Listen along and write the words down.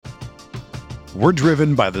We're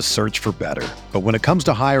driven by the search for better. But when it comes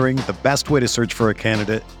to hiring, the best way to search for a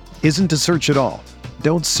candidate isn't to search at all.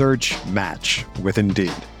 Don't search, match with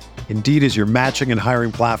Indeed. Indeed is your matching and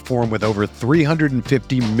hiring platform with over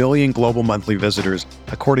 350 million global monthly visitors,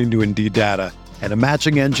 according to Indeed data, and a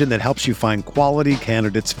matching engine that helps you find quality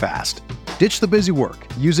candidates fast. Ditch the busy work.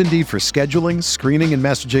 Use Indeed for scheduling, screening, and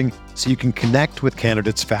messaging so you can connect with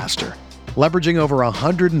candidates faster. Leveraging over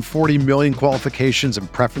 140 million qualifications and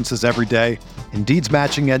preferences every day, Indeed's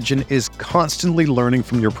matching engine is constantly learning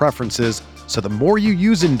from your preferences, so the more you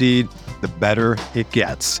use Indeed, the better it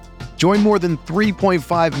gets. Join more than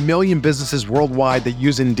 3.5 million businesses worldwide that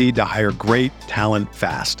use Indeed to hire great talent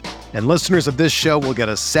fast. And listeners of this show will get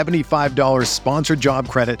a $75 sponsored job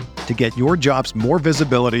credit to get your jobs more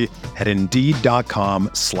visibility at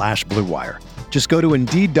Indeed.com/Blue Wire. Just go to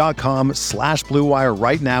Indeed.com/Blue Wire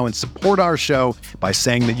right now and support our show by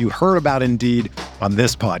saying that you heard about Indeed on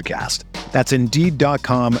this podcast. That's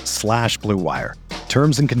Indeed.com/Blue Wire.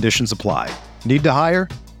 Terms and conditions apply. Need to hire?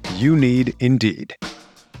 You need Indeed.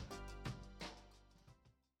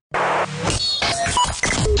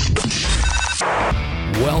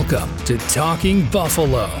 Welcome to Talking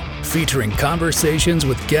Buffalo, featuring conversations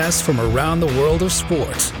with guests from around the world of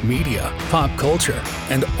sports, media, pop culture,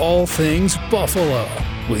 and all things Buffalo,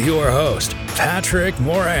 with your host, Patrick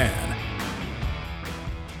Moran.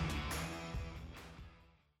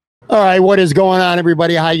 All right, what is going on,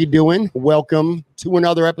 everybody? How you doing? Welcome to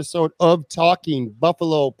another episode of Talking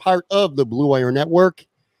Buffalo, part of the Blue Wire Network.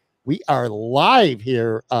 We are live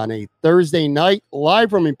here on a Thursday night.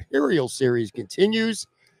 Live from Imperial series continues.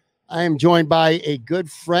 I am joined by a good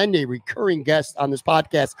friend, a recurring guest on this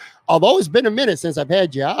podcast. Although it's been a minute since I've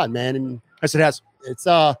had you on, man. And yes, it has. It's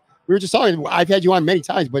we were just talking. I've had you on many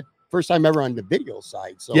times, but first time ever on the video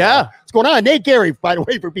side. So yeah, what's going on, Nate Geary? By the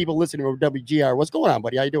way, for people listening to WGR, what's going on,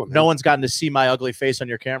 buddy? How you doing, man? No one's gotten to see my ugly face on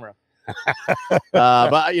your camera.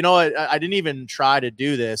 But you know what? I didn't even try to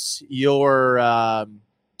do this. Your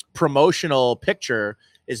promotional picture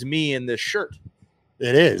is me in this shirt.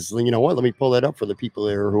 It is. You know what? Let me pull that up for the people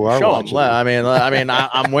there who are watching.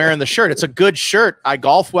 I'm wearing the shirt. It's a good shirt. I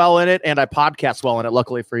golf well in it, and I podcast well in it.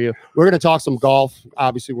 Luckily for you, we're going to talk some golf.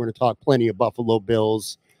 Obviously, we're going to talk plenty of Buffalo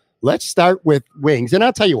Bills. Let's start with wings, and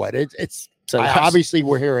I'll tell you what. Obviously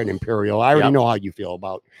we're here at Imperial. I already know how you feel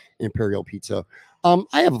about Imperial Pizza. I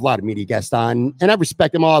have a lot of media guests on, and I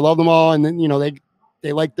respect them all. I love them all, and then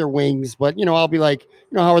they like their wings, but I'll be like,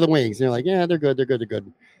 how are the wings? And they're like, yeah, they're good.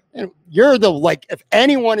 And you're if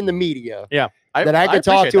anyone in the media that I could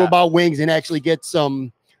talk to about wings and actually get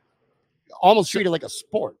some almost treated like a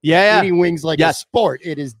sport. Eating wings like a sport.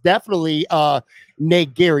 It is definitely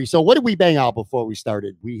Nate Geary. So what did we bang out before we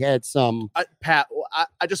started? We had some Pat,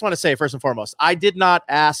 I just want to say first and foremost, I did not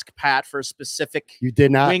ask Pat for specific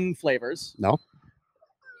wing flavors. No.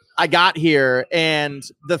 I got here and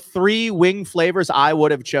the 3 wing flavors I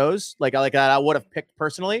would have chose, like I would have picked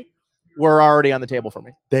personally, were already on the table for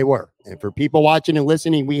me. They were. And for people watching and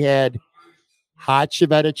listening, we had hot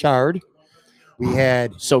Chivetta charred. We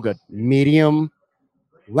had so good medium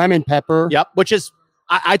lemon pepper. Yep. Which is,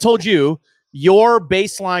 I told you, your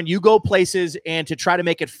baseline, you go places and to try to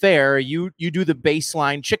make it fair, you do the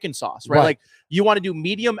baseline chicken sauce, right? Like you want to do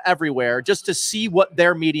medium everywhere just to see what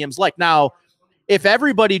their medium's like. Now, if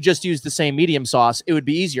everybody just used the same medium sauce, it would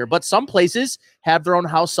be easier. But some places have their own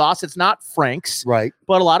house sauce. It's not Frank's. Right.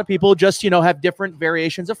 But a lot of people just, have different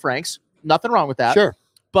variations of Frank's. Nothing wrong with that. Sure.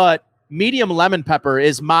 But medium lemon pepper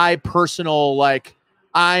is my personal,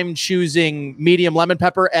 I'm choosing medium lemon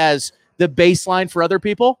pepper as the baseline for other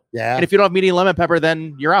people. Yeah. And if you don't have medium lemon pepper,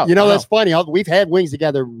 then you're out. That's funny. We've had wings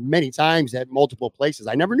together many times at multiple places.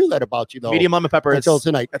 I never knew that about you, though. Medium lemon pepper until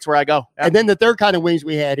tonight. That's where I go. Yeah. And then the third kind of wings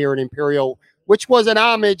we had here at Imperial, which was an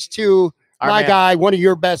homage to my guy, one of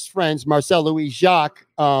your best friends, Marcel Louis Jacques,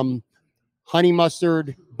 honey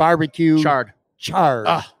mustard barbecue charred,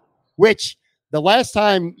 which the last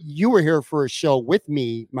time you were here for a show with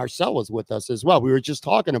me, Marcel was with us as well. We were just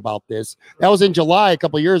talking about this. That was in July a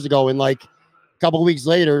couple of years ago, and a couple of weeks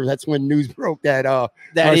later, that's when news broke that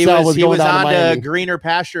Marcel was going down to Miami. Greener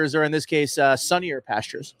pastures, or in this case, sunnier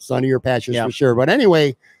pastures. Sunnier pastures for sure. But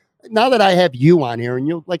anyway, now that I have you on here, and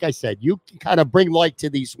you, like I said, you can kind of bring light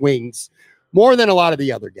to these wings more than a lot of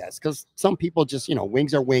the other guests, because some people just,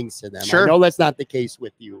 wings are wings to them. Sure. I know that's not the case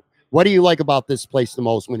with you. What do you like about this place the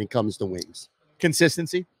most when it comes to wings?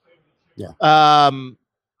 Consistency. Yeah.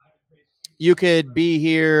 You could be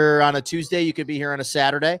here on a Tuesday, you could be here on a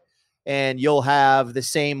Saturday, and you'll have the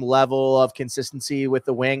same level of consistency with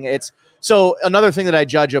the wing. So another thing that I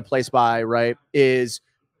judge a place by, right, is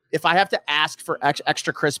if I have to ask for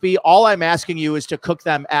extra crispy, all I'm asking you is to cook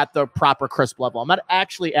them at the proper crisp level. I'm not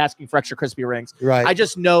actually asking for extra crispy rings. Right. I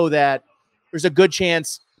just know that there's a good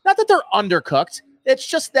chance, not that they're undercooked. It's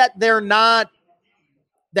just that they're not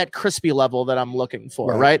that crispy level that I'm looking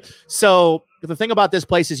for. Right. So the thing about this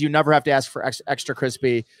place is you never have to ask for extra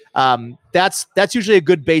crispy. That's usually a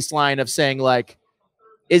good baseline of saying, like,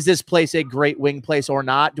 is this place a great wing place or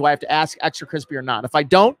not? Do I have to ask extra crispy or not? If I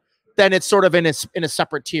don't, then it's sort of in a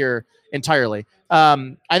separate tier entirely.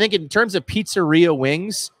 I think in terms of pizzeria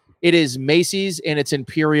wings, it is Macy's and it's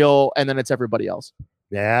Imperial, and then it's everybody else.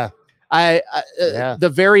 Yeah.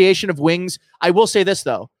 The variation of wings. I will say this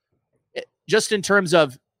though, just in terms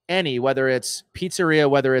of whether it's pizzeria,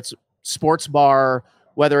 whether it's sports bar,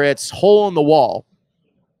 whether it's hole in the wall,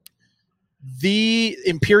 the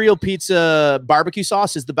Imperial Pizza barbecue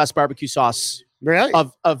sauce is the best barbecue sauce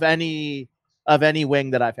of any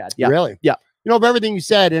wing that I've had. Yeah. Really? Yeah. Of everything you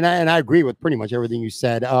said, and I agree with pretty much everything you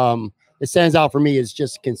said. It stands out for me is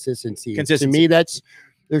just consistency. To me, there's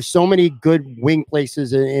so many good wing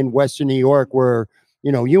places in Western New York where,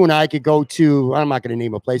 you and I could go to, I'm not going to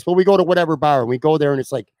name a place, but we go to whatever bar and we go there and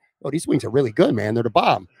it's like, oh, these wings are really good, man. They're the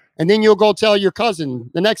bomb. And then you'll go tell your cousin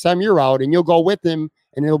the next time you're out and you'll go with him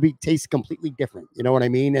and it'll taste completely different. You know what I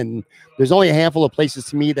mean? And there's only a handful of places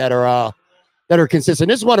to me that are consistent.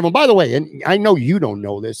 This is one of them, by the way. And I know you don't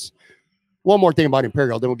know this. One more thing about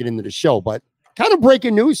Imperial, then we'll get into the show, but kind of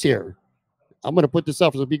breaking news here. I'm going to put this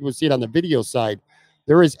up so people can see it on the video side.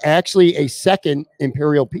 There is actually a second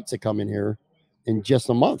Imperial Pizza coming here in just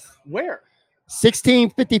a month. Where?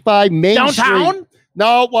 1655 Main downtown? Street.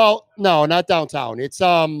 No, not downtown. It's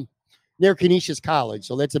near Canisius College,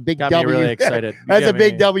 so that's a big Got W. me really excited. That's a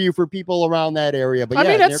big W for people around that area. But I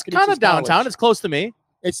mean, it's kind of downtown. College. It's close to me.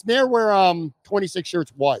 It's near where 26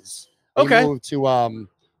 Shirts was. They moved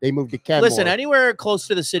to Kenmore. Listen, anywhere close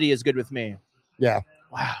to the city is good with me. Yeah.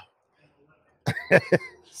 Wow.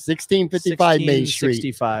 1655 Main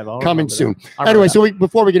Street. Coming soon. That. Anyway, so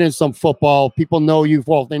before we get into some football, people know you.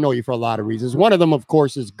 Well, they know you for a lot of reasons. One of them, of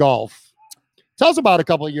course, is golf. Tell us about a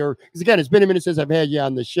couple of because again, it's been a minute since I've had you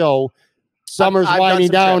on the show. Summer's winding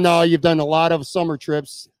down now. You've done a lot of summer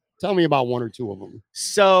trips. Tell me about one or two of them.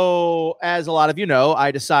 So, as a lot of you know, I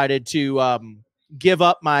decided to give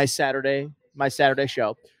up my Saturday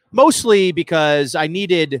show, mostly because I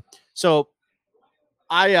needed. So,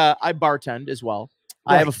 I bartend as well.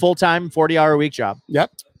 Right. I have a full-time 40-hour a week job.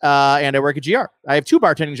 Yep. And I work at GR. I have 2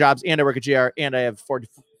 bartending jobs, and I work at GR, and I have full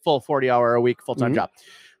 40-hour a week full-time job.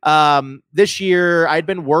 This year, I'd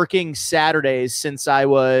been working Saturdays since I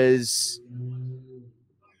was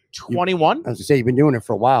 21. I was going to say, you've been doing it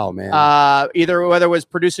for a while, man. Either whether it was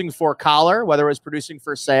producing for Collar, whether it was producing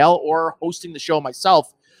for Sale, or hosting the show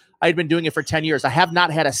myself, I'd been doing it for 10 years. I have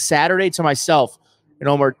not had a Saturday to myself in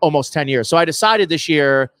almost 10 years. So I decided this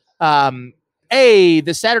year,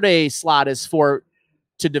 the Saturday slot is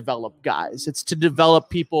to develop guys. It's to develop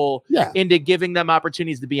people into giving them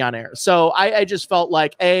opportunities to be on air. So I just felt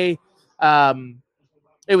like it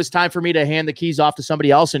was time for me to hand the keys off to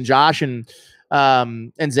somebody else, and Josh and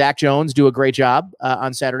Zach Jones do a great job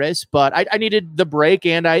on Saturdays, but I needed the break,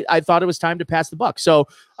 and I thought it was time to pass the buck. So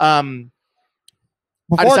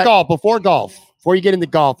before golf, before you get into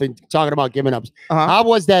golf and talking about giving up, how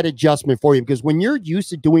was that adjustment for you? Because when you're used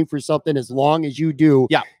to doing for something as long as you do,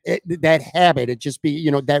 that habit, it just be,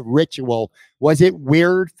 that ritual, was it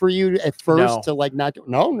weird for you at first to like not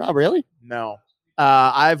really? No.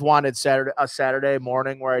 I've wanted a Saturday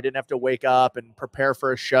morning where I didn't have to wake up and prepare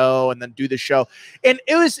for a show and then do the show. And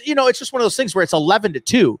it was, it's just one of those things where it's 11 to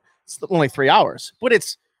 2. It's only 3 hours, but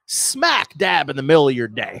it's smack dab in the middle of your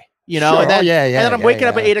day. And then I'm waking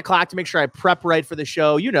up at 8 o'clock to make sure I prep right for the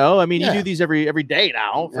show. You do these every day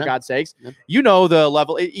now, for God's sakes. Yeah. The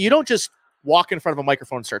level. You don't just walk in front of a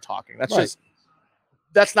microphone and start talking.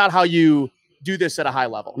 That's not how you do this at a high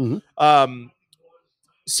level. Mm-hmm.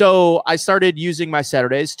 So I started using my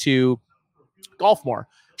Saturdays to golf more,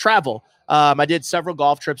 travel. I did several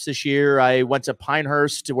golf trips this year. I went to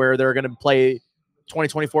Pinehurst, where they're going to play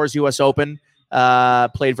 2024's U.S. Open.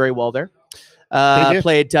 Played very well there.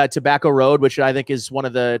 Played Tobacco Road, which I think is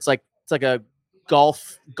it's like a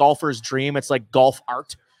golfer's dream. It's like golf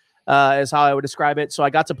art, is how I would describe it. So I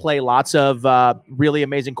got to play lots of really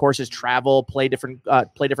amazing courses, travel, play different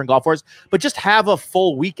golf courses, but just have a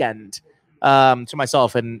full weekend to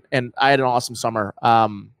myself. And I had an awesome summer.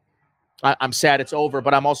 I'm sad it's over,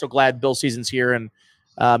 but I'm also glad Bill season's here, and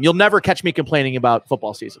you'll never catch me complaining about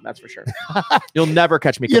football season. That's for sure. You'll never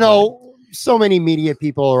catch me complaining. so many media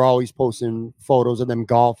people are always posting photos of them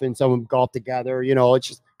golfing. Some of them golf together. It's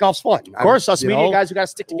just golf's fun. Of course, us media guys, we got to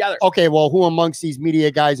stick together. Okay, well, who amongst these media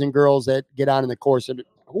guys and girls that get out in the course,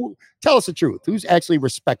 tell us the truth? Who's actually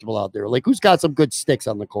respectable out there? Like, who's got some good sticks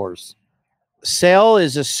on the course? Sale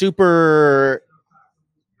is a super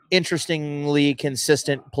interestingly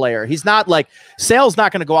consistent player. He's not like Sale's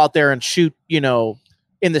not going to go out there and shoot, in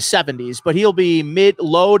the 70s, but he'll be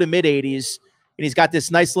low to mid 80s. And he's got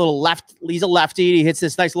this nice little he's a lefty. He hits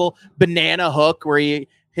this nice little banana hook where he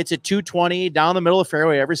hits it 220 down the middle of the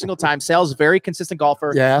fairway every single time. Sale's a very consistent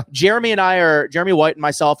golfer. Yeah. Jeremy White and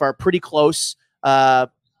myself are pretty close. I'm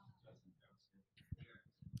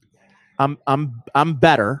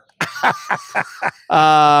better.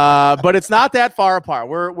 But it's not that far apart.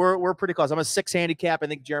 We're pretty close. I'm a 6 handicap. I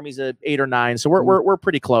think Jeremy's a 8 or 9. So we're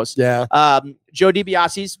pretty close. Yeah. Joe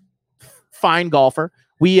DiBiase's fine golfer.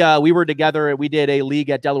 We were together. We did a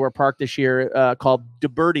league at Delaware Park this year called the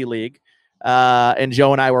Birdie League. And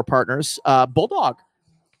Joe and I were partners.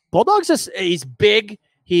 Bulldog's he's big.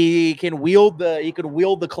 He can wield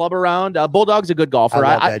the club around. Bulldog's a good golfer.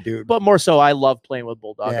 I love that dude. But more so, I love playing with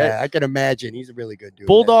Bulldog. Yeah, I can imagine. He's a really good dude.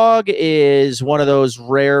 Bulldog is one of those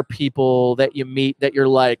rare people that you meet that you're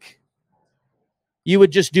like, you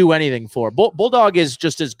would just do anything for. Bulldog is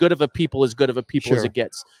just as good of a people as Sure. it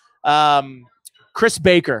gets. Chris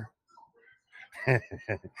Baker.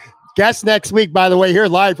 Guest next week, by the way, here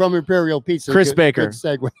live from Imperial Pizza. Chris Baker. Good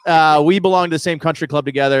segue. We belong to the same country club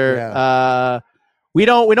together. Yeah. We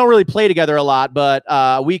don't really play together a lot, but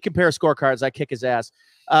we compare scorecards. I kick his ass.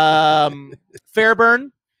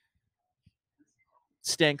 Fairburn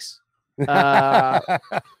stinks. Good,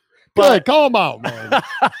 call him out, man.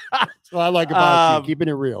 That's what I like about you, keeping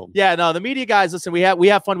it real. Yeah, no, the media guys, listen, we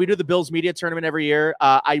have fun. We do the Bills media tournament every year.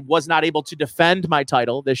 I was not able to defend my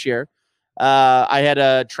title this year. I had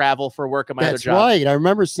to travel for work at my other job. That's right. I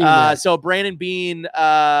remember seeing that. So Brandon Bean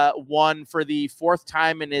won for the 4th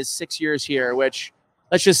time in his 6 years here, which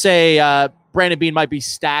let's just say Brandon Bean might be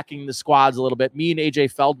stacking the squads a little bit. Me and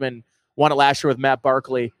AJ Feldman won it last year with Matt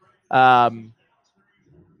Barkley.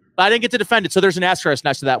 I didn't get to defend it, so there's an asterisk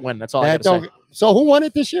next to that win. That's all I got to say. So who won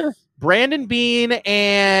it this year? Brandon Bean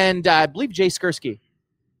and I believe Jay Skursky.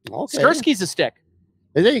 Okay. Skursky's a stick.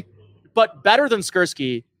 Is he? But better than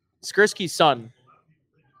Skursky, Skursky's son.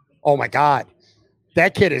 Oh, my God.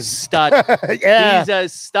 That kid is Stud. Yeah. He's a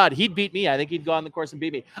stud. He'd beat me. I think he'd go on the course and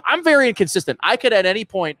beat me. I'm very inconsistent. I could at any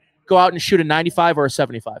point go out and shoot a 95 or a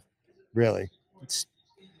 75. Really? It's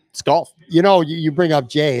golf. You bring up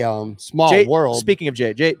Jay, small world. Speaking of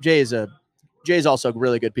Jay is also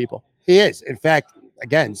really good people. He is. In fact,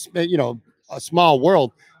 again, a small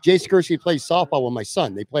world. Jay Skursky plays softball with my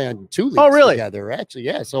son. They play on 2 leagues together, actually.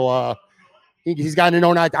 Yeah. So he's gotten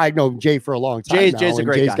to know. I know Jay for a long time. Jay's a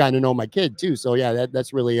great guy. Jay's gotten to know my kid too. So yeah,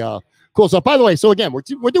 that's really cool. So by the way, so again, we're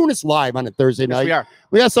doing this live on a Thursday night. We are.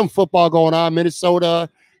 We got some football going on, Minnesota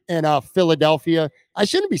and Philadelphia. I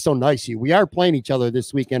shouldn't be so nice to you. We are playing each other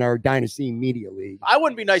this week in our Dynasty Media League. I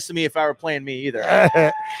wouldn't be nice to me if I were playing me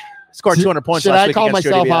either. Scored 200 points. Should last I week call against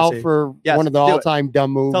myself Joe out DiBiase. for Yes, one of the do it. all-time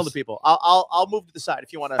dumb moves? Tell the people. I'll move to the side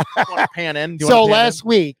if you want to pan in. So last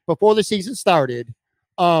week, before the season started,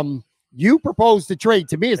 you proposed a trade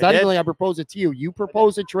to me. It's not even like I proposed it to you. You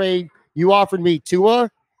proposed a trade. You offered me Tua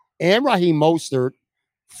and Raheem Mostert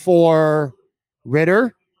for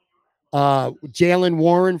Ritter, Jalen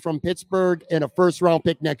Warren from Pittsburgh, and a first-round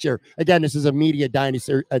pick next year. Again, this is a media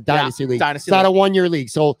dynasty league. It's not a 1-year league,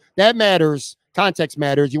 so that matters. Context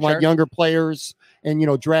matters. You want younger players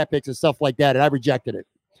and draft picks and stuff like that, and I rejected it.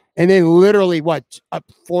 And then literally,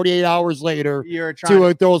 48 hours later,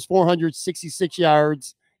 Tua throws 466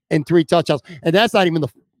 yards and 3 touchdowns, and that's not even I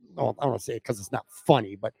don't want to say it because it's not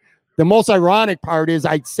funny, but the most ironic part is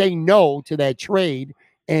I'd say no to that trade,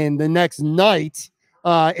 and the next night,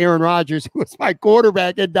 Aaron Rodgers, who was my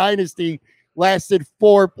quarterback in Dynasty, lasted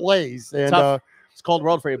 4 plays. And it's cold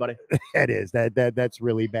world for you, buddy. It is. That's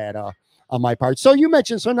really bad on my part. So you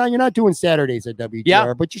mentioned, so now you're not doing Saturdays at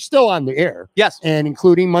WGR, but you're still on the air. Yes. And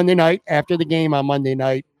including Monday night, after the game on Monday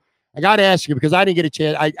night. I got to ask you, because I didn't get a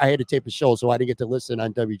chance. I had to tape a show, so I didn't get to listen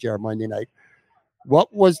on WGR Monday night.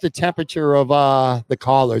 What was the temperature of the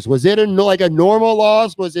callers? Was it like a normal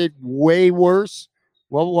loss? Was it way worse?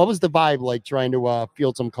 What was the vibe like trying to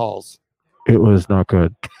field some calls? It was not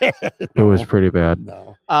good. It was pretty bad.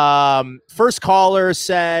 No. First caller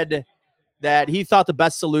said that he thought the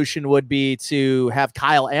best solution would be to have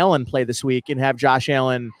Kyle Allen play this week and have Josh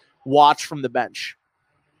Allen watch from the bench.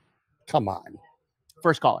 Come on.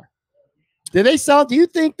 First caller. Do you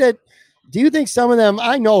think that Do you think some of them?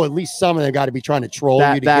 I know at least some of them got to be trying to troll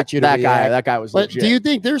you to get you to react. That guy was But legit. do you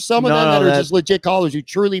think there's some of them that are just legit callers who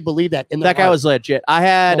truly believe that? That guy was legit. I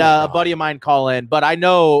had a buddy of mine call in, but I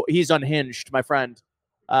know he's unhinged, my friend.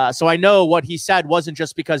 So I know what he said wasn't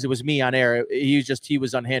just because it was me on air. He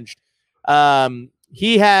was unhinged.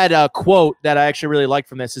 He had a quote that I actually really liked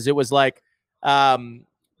from this. It was like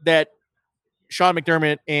that Sean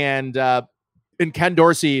McDermott and Ken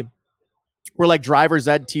Dorsey were like driver's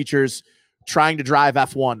ed teachers trying to drive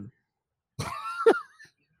F1.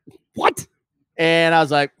 What? And I was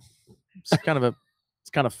like, it's kind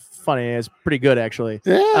of funny. It's pretty good, actually.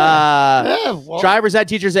 Yeah. Drivers ed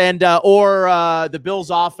teachers or the Bills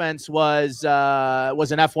offense was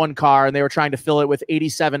an F1 car, and they were trying to fill it with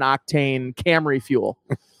 87 octane Camry fuel.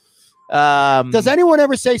 Does anyone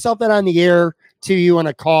ever say something on the air to you on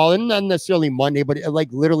a call, and not necessarily Monday, but it like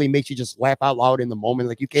literally makes you just laugh out loud in the moment,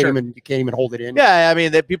 like you can't even hold it in? Yeah, I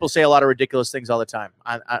mean, people say a lot of ridiculous things all the time.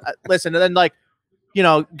 I listen, and then like,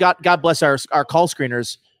 God bless our call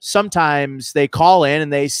screeners. Sometimes they call in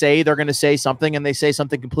and they say they're going to say something, and they say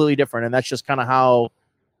something completely different, and that's just kind of how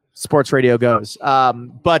sports radio goes. There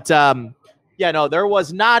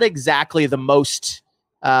was not exactly the most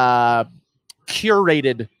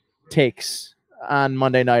curated takes on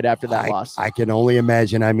Monday night after that loss. I can only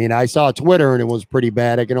imagine. I mean, I saw Twitter and it was pretty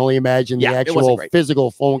bad. I can only imagine the actual physical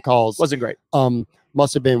phone calls. Wasn't great.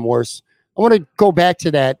 Must have been worse. I want to go back to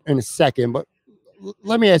that in a second, but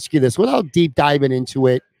let me ask you this without deep diving into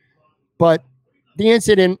it. But the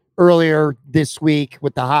incident earlier this week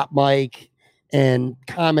with the hot mic and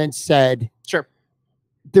comments said, sure.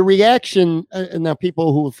 The reaction, and the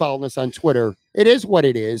people who follow us on Twitter, it is what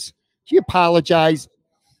it is. He apologized.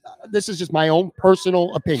 This is just my own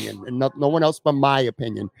personal opinion, and no one else but my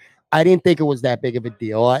opinion. I didn't think it was that big of a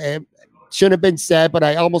deal. It shouldn't have been said, but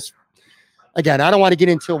I don't want to get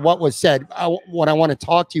into what was said. What I want to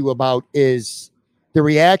talk to you about is the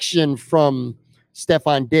reaction from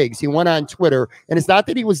Stefon Diggs. He went on Twitter, and it's not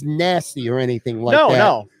that he was nasty or anything like that.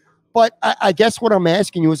 No. But I guess what I'm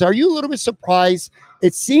asking you is, are you a little bit surprised?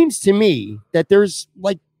 It seems to me that there's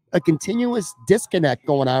like a continuous disconnect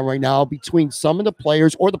going on right now between some of the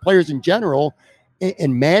players, or the players in general,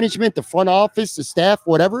 and management, the front office, the staff,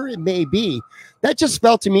 whatever it may be. That just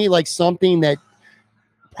felt to me like something that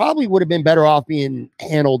probably would have been better off being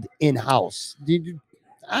handled in-house.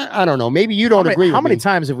 I don't know. Maybe you don't agree with me. How many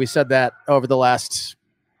times have we said that over the last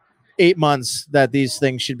 8 months that these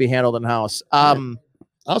things should be handled in-house? I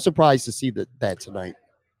was surprised to see that tonight.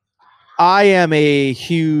 I am a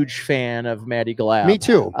huge fan of Maddie Glab. Me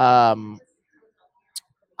too. I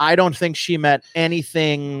don't think she meant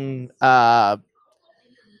anything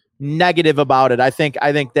negative about it. I think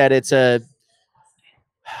that it's a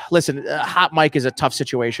hot mic is a tough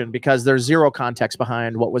situation because there's zero context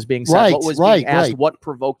behind what was being said, what was being asked, what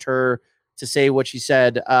provoked her to say what she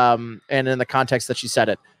said, and in the context that she said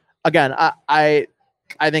it. Again,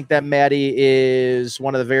 I think that Maddie is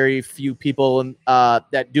one of the very few people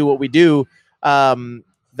that do what we do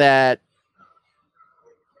that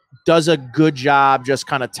does a good job just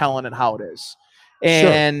kind of telling it how it is.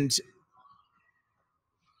 And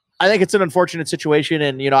I think it's an unfortunate situation.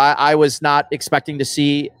 And, I was not expecting to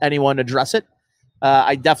see anyone address it.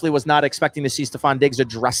 I definitely was not expecting to see Stefon Diggs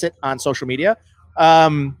address it on social media.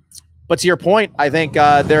 But to your point, I think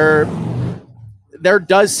there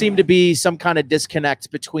does seem to be some kind of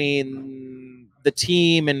disconnect between the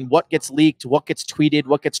team and what gets leaked, what gets tweeted,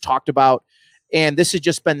 what gets talked about. And this has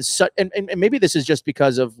just been and maybe this is just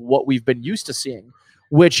because of what we've been used to seeing,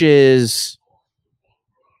 which is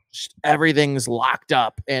everything's locked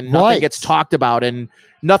up and nothing gets talked about and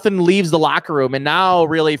nothing leaves the locker room. And now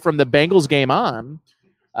really from the Bengals game on,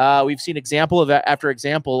 we've seen example after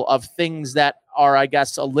example of things that are, I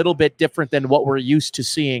guess, a little bit different than what we're used to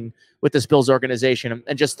seeing with this Bills organization,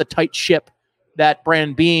 and just the tight ship that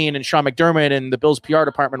Brandon Beane and Sean McDermott and the Bills PR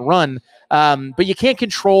department run. But you can't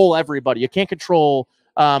control everybody. You can't control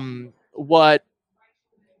what,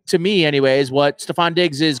 to me anyways, what Stefon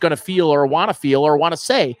Diggs is going to feel or want to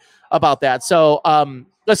say about that. So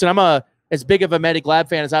listen, I'm as big of a Maddie Glab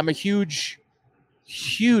fan as I'm a huge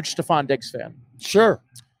Stefon Diggs fan. Sure.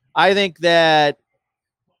 I think that,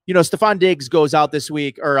 Stefon Diggs goes out this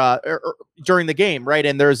week or during the game, right?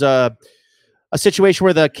 And there's a situation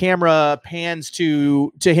where the camera pans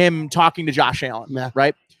to him talking to Josh Allen,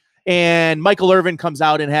 right? And Michael Irvin comes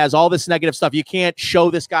out and has all this negative stuff. You can't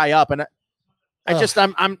show this guy up. And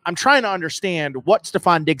I'm trying to understand what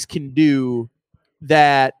Stefon Diggs can do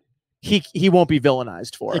that he won't be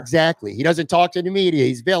villainized for. Exactly. He doesn't talk to the media.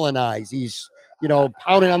 He's villainized. He's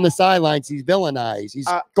pounding on the sidelines. He's villainized. He's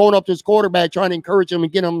going up to his quarterback, trying to encourage him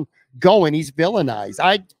and get him going. He's villainized.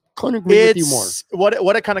 I couldn't agree with you more.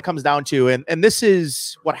 What it kind of comes down to, and this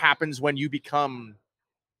is what happens when you become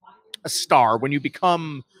a star, when you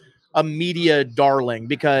become a media darling,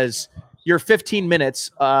 because you're 15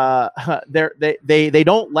 minutes. They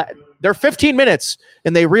don't let. They're 15 minutes,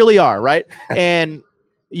 and they really are, right? And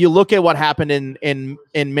you look at what happened in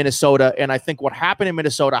Minnesota, and I think what happened in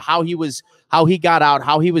Minnesota, how he got out,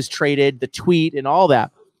 how he was traded, the tweet, and all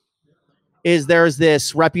that, is there's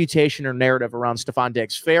this reputation or narrative around Stefan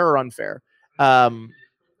Diggs, fair or unfair,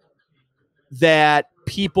 that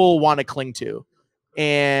people want to cling to.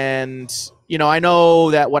 And, I know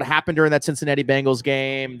that what happened during that Cincinnati Bengals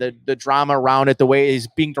game, the drama around it, the way he's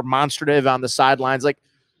being demonstrative on the sidelines, like,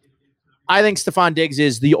 I think Stefan Diggs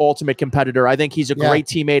is the ultimate competitor. I think he's a great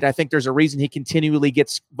teammate. I think there's a reason he continually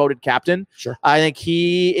gets voted captain. Sure. I think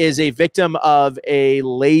he is a victim of a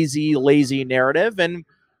lazy narrative, and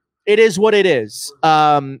it is what it is.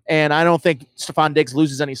 And I don't think Stefan Diggs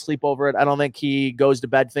loses any sleep over it. I don't think he goes to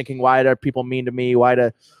bed thinking, why are people mean to me?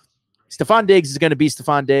 Stefan Diggs is going to be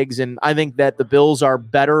Stefan Diggs. And I think that the Bills are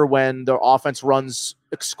better when the offense runs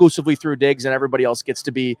exclusively through Diggs and everybody else gets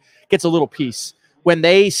a little piece. When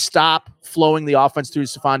they stop flowing the offense through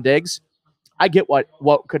Stefan Diggs, I get what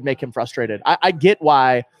could make him frustrated. I get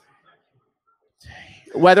why,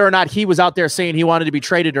 whether or not he was out there saying he wanted to be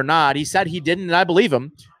traded or not, he said he didn't, and I believe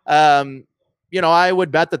him. I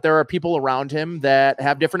would bet that there are people around him that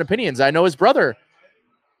have different opinions. I know his brother,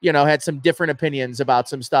 had some different opinions about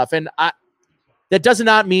some stuff. And that does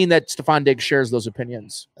not mean that Stefan Diggs shares those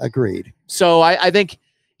opinions. Agreed. So I think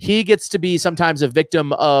he gets to be sometimes a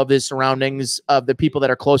victim of his surroundings, of the people that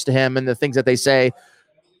are close to him and the things that they say.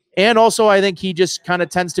 And also, I think he just kind of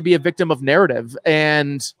tends to be a victim of narrative.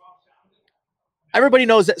 And everybody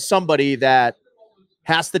knows that somebody that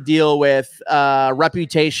has to deal with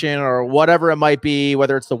reputation or whatever it might be,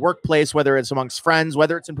 whether it's the workplace, whether it's amongst friends,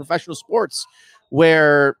 whether it's in professional sports,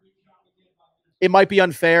 where it might be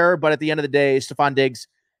unfair, but at the end of the day, Stefan Diggs,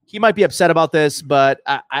 he might be upset about this, but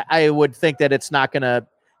I would think that it's not going to,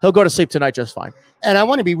 he'll go to sleep tonight just fine. And I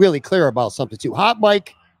want to be really clear about something too. Hot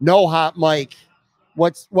mic, no hot mic.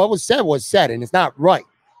 What was said, and it's not right.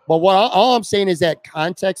 But all I'm saying is that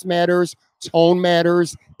context matters, tone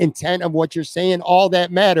matters, intent of what you're saying, all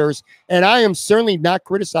that matters. And I am certainly not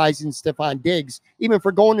criticizing Stefan Diggs, even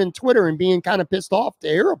for going on Twitter and being kind of pissed off to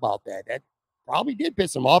hear about that. That probably did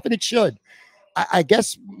piss him off, and it should. I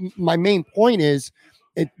guess my main point is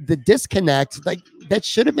the disconnect, like, that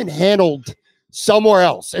should have been handled somewhere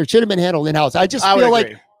else. It should have been handled in-house. I feel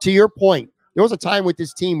like, to your point, there was a time with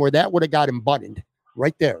this team where that would have got him buttoned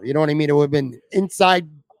right there. You know what I mean? It would have been inside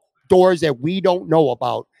doors that we don't know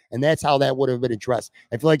about, and that's how that would have been addressed.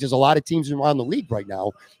 I feel like there's a lot of teams around the league right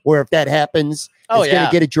now where if that happens, it's going to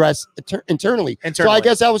get addressed internally. So I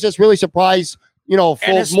guess I was just really surprised, for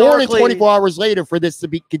more than 24 hours later, for this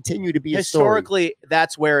to continue to be a story. Historically,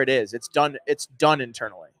 that's where it is. It's done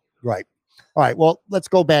internally. Right. All right. Well, let's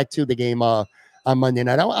go back to the game on Monday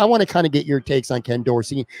night. I want to kind of get your takes on Ken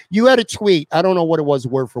Dorsey. You had a tweet. I don't know what it was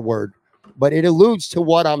word for word, but it alludes to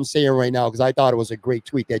what I'm saying right now, because I thought it was a great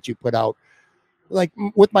tweet that you put out. Like,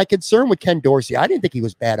 with my concern with Ken Dorsey, I didn't think he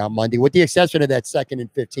was bad on Monday, with the exception of that 2nd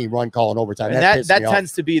and 15 run call in overtime. And that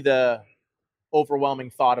tends to be the overwhelming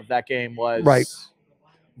thought of that game, was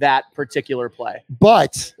that particular play.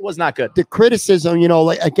 But it was not good. The criticism,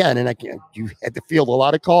 again, and you had to field a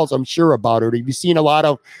lot of calls, I'm sure, about it. You've seen a lot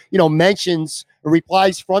of, mentions,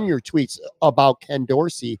 replies from your tweets about Ken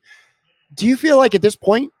Dorsey. Do you feel like at this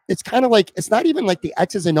point, it's kind of like, it's not even like the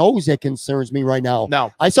X's and O's that concerns me right now?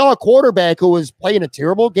 No. I saw a quarterback who was playing a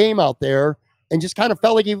terrible game out there and just kind of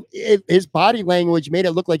felt like his body language made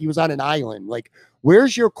it look like he was on an island. Like,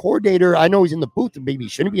 where's your coordinator? I know he's in the booth, and maybe he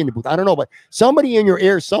shouldn't be in the booth. I don't know, but somebody in your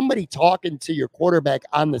ear, somebody talking to your quarterback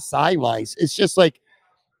on the sidelines. It's just like,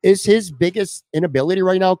 is his biggest inability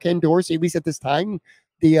right now, Ken Dorsey, at least at this time,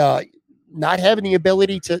 the not having the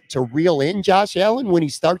ability to reel in Josh Allen when he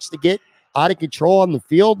starts to get out of control on the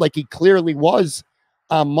field, like he clearly was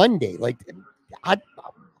on Monday? Like,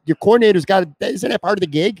 your coordinator's isn't that part of the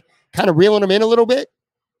gig? Kind of reeling him in a little bit?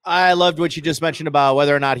 I loved what you just mentioned about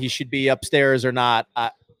whether or not he should be upstairs or not.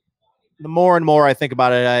 The more and more I think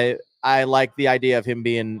about it, I like the idea of him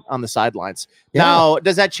being on the sidelines. Yeah. Now,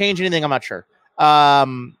 does that change anything? I'm not sure. I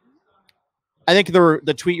think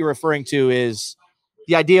the tweet you're referring to is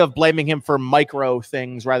the idea of blaming him for micro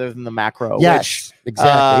things rather than the macro. Yes,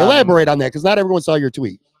 exactly. Elaborate on that, because not everyone saw your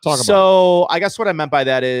tweet. So I guess what I meant by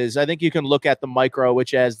that is, I think you can look at the micro,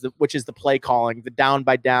 which is the play calling, the down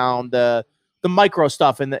by down, the micro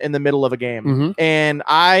stuff in the middle of a game. Mm-hmm. And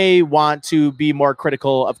I want to be more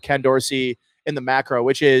critical of Ken Dorsey in the macro,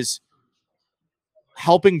 which is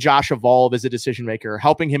helping Josh evolve as a decision maker,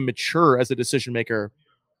 helping him mature as a decision maker.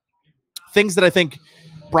 Things that I think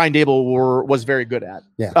Brian Dable was very good at.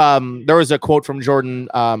 Yeah. There was a quote from Jordan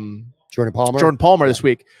Palmer this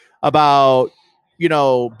week about,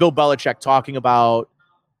 Bill Belichick talking about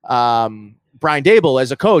Brian Dable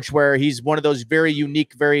as a coach, where he's one of those very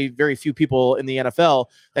unique, very, very few people in the NFL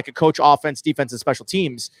that could coach offense, defense, and special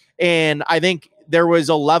teams. And I think there was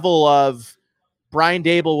a level of Brian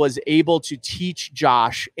Dable was able to teach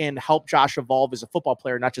Josh and help Josh evolve as a football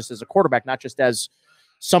player, not just as a quarterback, not just as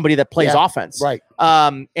somebody that plays offense. Right.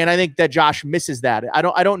 And I think that Josh misses that.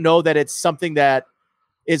 I don't know that it's something that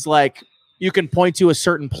is like you can point to a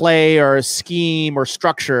certain play or a scheme or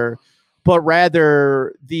structure, but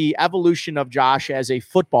rather the evolution of Josh as a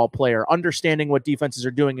football player, understanding what defenses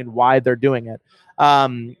are doing and why they're doing it.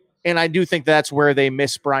 And I do think that's where they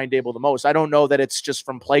miss Brian Dable the most. I don't know that it's just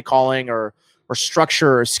from play calling or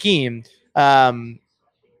structure or scheme.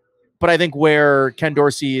 But I think where Ken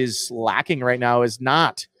Dorsey is lacking right now is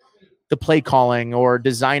not the play calling or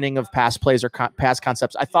designing of pass plays or pass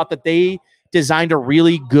concepts. I thought that they designed a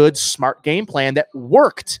really good, smart game plan that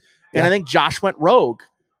worked. And I think Josh went rogue.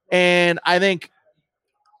 And I think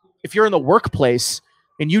if you're in the workplace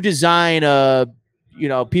and you design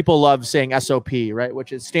people love saying SOP, right?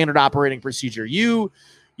 Which is standard operating procedure. You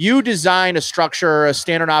design a structure, a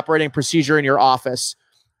standard operating procedure in your office,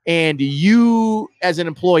 and you as an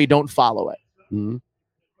employee don't follow it. Mm-hmm.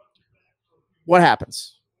 What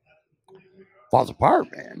happens? Falls apart,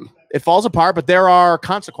 man. It falls apart, but there are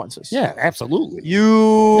consequences. Yeah, absolutely.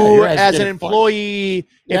 You as an employee,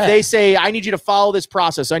 if they say, I need you to follow this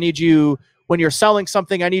process, I need you, when you're selling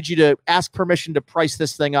something, I need you to ask permission to price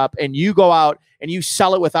this thing up, and you go out and you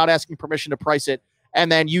sell it without asking permission to price it, and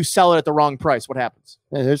then you sell it at the wrong price, what happens?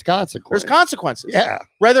 Yeah, there's consequences. There's consequences. Yeah.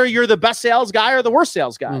 Whether you're the best sales guy or the worst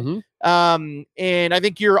sales guy. Mm-hmm. And I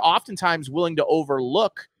think you're oftentimes willing to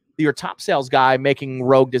overlook your top sales guy making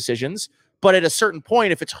rogue decisions. But at a certain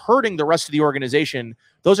point, if it's hurting the rest of the organization,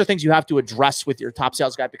 those are things you have to address with your top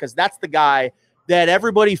sales guy, because that's the guy that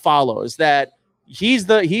everybody follows, that he's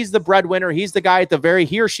the breadwinner. He's the guy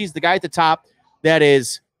he or she's the guy at the top that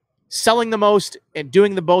is selling the most and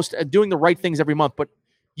doing the most and doing the right things every month. But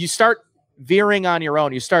you start veering on your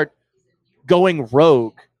own, you start going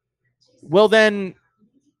rogue. Well, then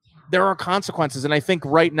there are consequences. And I think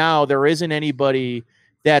right now there isn't anybody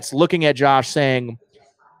that's looking at Josh saying,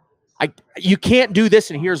 you can't do this,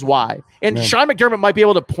 and here's why. And Sean McDermott might be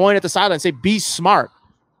able to point at the sideline and say, be smart.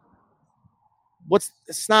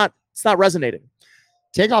 It's not resonating.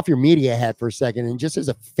 Take off your media hat for a second, and just as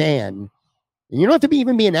a fan, and you don't have to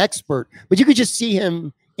even be an expert, but you could just see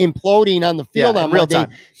him imploding on the field on real Monday. time.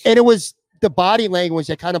 And it was the body language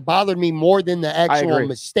that kind of bothered me more than the actual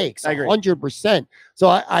mistakes. I agree. 100%. So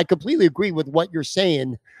I completely agree with what you're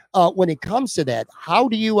saying. When it comes to that, how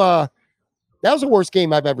do you that was the worst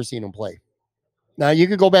game I've ever seen him play. Now, you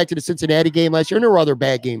could go back to the Cincinnati game last year, and there were other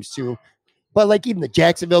bad games too. But like even the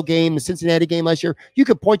Jacksonville game, the Cincinnati game last year, you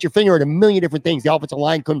could point your finger at a million different things. The offensive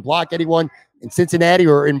line couldn't block anyone. In Cincinnati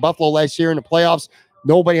or in Buffalo last year in the playoffs,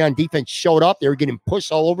 nobody on defense showed up. They were getting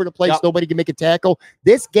pushed all over the place. Yep. Nobody could make a tackle.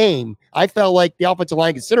 This game, I felt like the offensive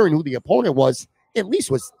line, considering who the opponent was, at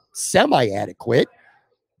least was semi-adequate.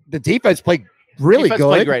 The defense played really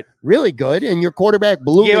good. Really good. And your quarterback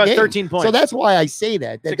blew the game. 13 points. So that's why I say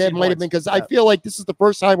that might have been, because I feel like this is the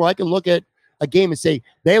first time where I can look at a game and say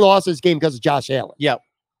they lost this game because of Josh Allen. Yeah.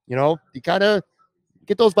 You kind of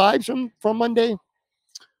get those vibes from Monday.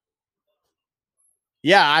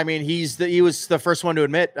 Yeah, I mean, he was the first one to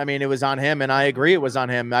admit. I mean, it was on him, and I agree it was on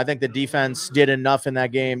him. I think the defense did enough in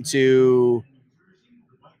that game to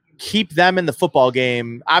keep them in the football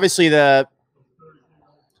game. Obviously, the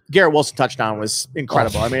Garrett Wilson touchdown was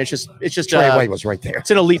incredible. I mean, it's just Trey White was right there. It's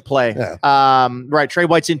an elite play. Yeah. Right. Trey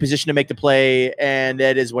White's in position to make the play, and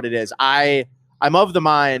it is what it is. I'm of the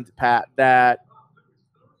mind, Pat, that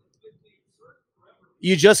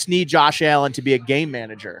you just need Josh Allen to be a game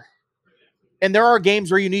manager. And there are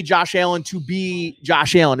games where you need Josh Allen to be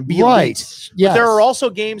Josh Allen and be elite. Yes. But there are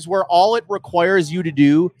also games where all it requires you to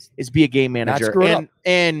do is be a game manager.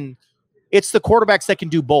 And it's the quarterbacks that can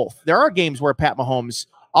do both. There are games where Pat Mahomes,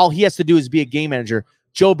 all he has to do is be a game manager.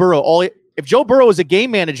 Joe Burrow, if Joe Burrow was a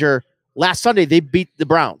game manager last Sunday, they beat the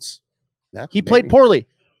Browns. He played poorly.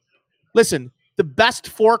 Listen, the best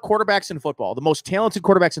four quarterbacks in football, the most talented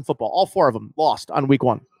quarterbacks in football, all four of them lost on week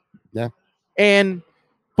one. Yeah. And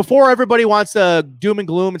before everybody wants to doom and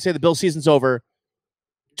gloom and say the Bill season's over,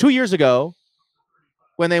 2 years ago,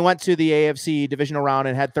 when they went to the AFC divisional round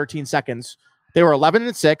and had 13 seconds, they were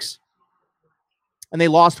 11-6, and they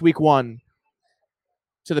lost week one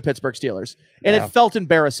to the Pittsburgh Steelers, and Yeah. it felt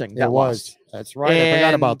embarrassing. That It was. That's right. I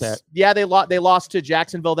forgot about that. Yeah, they lost to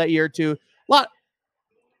Jacksonville that year too.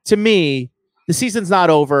 To me, the season's not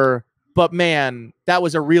over, but man, that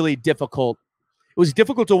was a really difficult. It was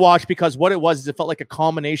difficult to watch because what it was is it felt like a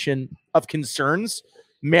culmination of concerns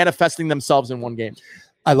manifesting themselves in one game.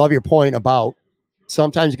 I love your point about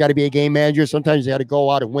sometimes you got to be a game manager. Sometimes you got to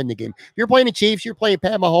go out and win the game. If you're playing the Chiefs, you're playing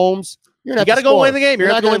Pat Mahomes. You got to go win the game. You're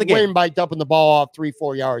not going to win by dumping the ball off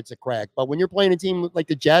 3-4 yards a crack. But when you're playing a team like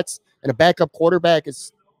the Jets and a backup quarterback,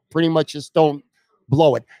 is pretty much just don't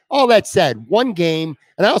blow it. All that said, one game,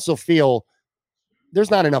 and I also feel there's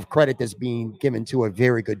not enough credit that's being given to a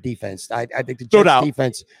very good defense. I think the Jets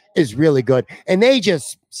defense is really good. And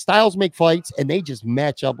styles make fights, and they just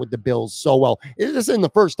match up with the Bills so well. This isn't the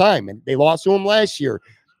first time, and they lost to them last year.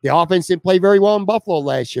 The offense didn't play very well in Buffalo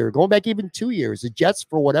last year. Going back even 2 years, the Jets,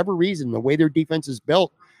 for whatever reason, the way their defense is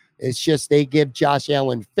built, it's just they give Josh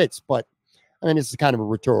Allen fits. But, I mean, this is kind of a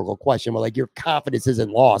rhetorical question, but, like, your confidence isn't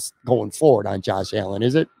lost going forward on Josh Allen,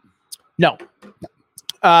 is it? No.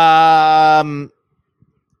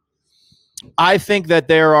 I think that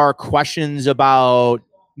there are questions about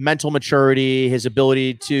mental maturity, his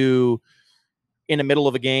ability to, in the middle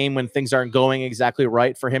of a game when things aren't going exactly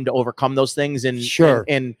right, for him to overcome those things. And sure.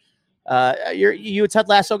 And you a Ted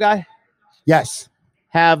Lasso guy? Yes.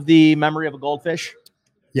 Have the memory of a goldfish?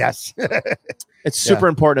 Yes. It's super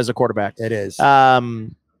important as a quarterback. It is.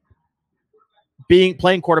 Playing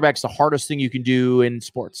quarterback is the hardest thing you can do in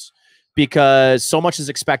sports, because so much is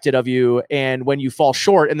expected of you. And when you fall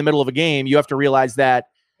short in the middle of a game, you have to realize that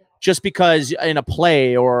just because in a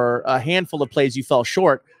play or a handful of plays you fell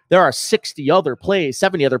short, there are 60 other plays,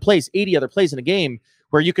 70 other plays, 80 other plays in a game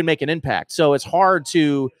where you can make an impact. So it's hard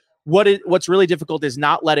to, what's really difficult is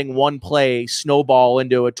not letting one play snowball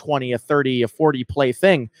into a 20, a 30, a 40 play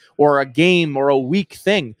thing, or a game or a week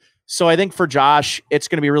thing. So I think for Josh, it's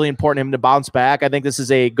going to be really important for him to bounce back. I think this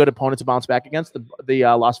is a good opponent to bounce back against, the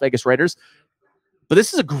Las Vegas Raiders. But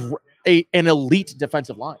this is an elite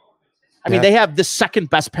defensive line. I mean, they have the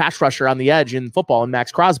second best pass rusher on the edge in football in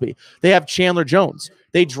Max Crosby. They have Chandler Jones.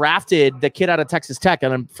 They drafted the kid out of Texas Tech,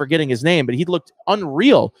 and I'm forgetting his name, but he looked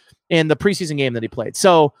unreal in the preseason game that he played.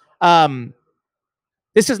 So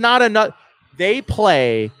this is not enough. They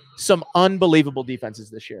play some unbelievable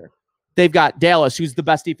defenses this year. They've got Dallas, who's the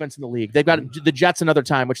best defense in the league. They've got the Jets another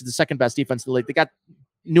time, which is the second best defense in the league. They got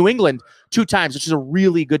New England 2 times, which is a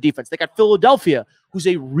really good defense. They got Philadelphia, who's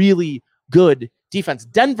a really good defense.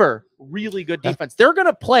 Denver, really good defense. They're going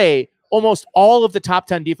to play almost all of the top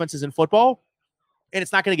 10 defenses in football, and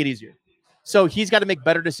it's not going to get easier. So he's got to make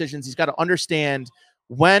better decisions. He's got to understand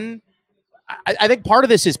when. I think part of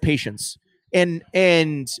this is patience and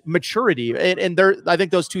maturity. And I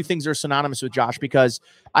think those two things are synonymous with Josh, because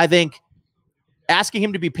I think asking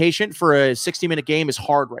him to be patient for a 60-minute game is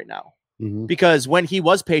hard right now. Mm-hmm. Because when he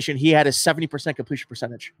was patient, he had a 70% completion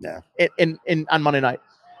percentage on Monday night.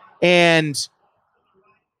 And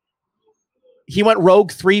he went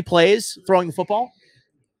rogue 3 plays throwing the football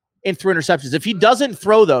and 3 interceptions. If he doesn't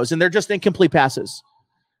throw those and they're just incomplete passes,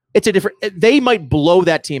 they might blow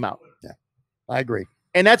that team out. Yeah, I agree.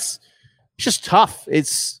 And that's just tough.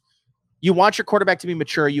 You want your quarterback to be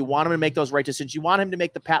mature. You want him to make those right decisions. You want him to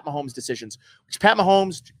make the Pat Mahomes decisions, which Pat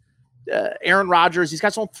Mahomes, Aaron Rodgers, these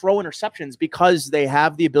guys don't throw interceptions because they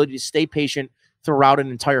have the ability to stay patient throughout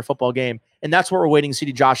an entire football game. And that's what we're waiting to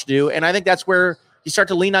see Josh do. And I think that's where you start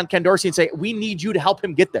to lean on Ken Dorsey and say, we need you to help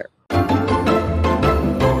him get there.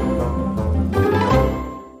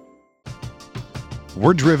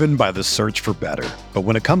 We're driven by the search for better. But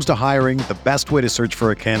when it comes to hiring, the best way to search for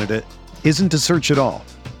a candidate isn't to search at all.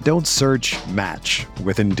 Don't search, match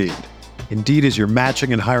with Indeed. Indeed is your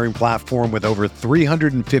matching and hiring platform with over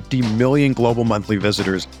 350 million global monthly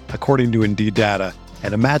visitors, according to Indeed data,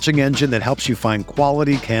 and a matching engine that helps you find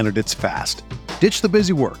quality candidates fast. Ditch the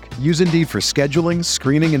busy work. Use Indeed for scheduling,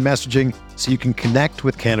 screening, and messaging so you can connect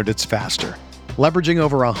with candidates faster. Leveraging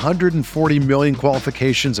over 140 million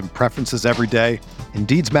qualifications and preferences every day,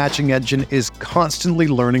 Indeed's matching engine is constantly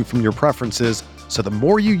learning from your preferences, so the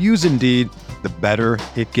more you use Indeed, the better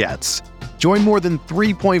it gets. Join more than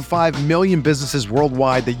 3.5 million businesses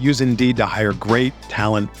worldwide that use Indeed to hire great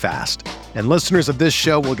talent fast. And listeners of this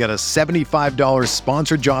show will get a $75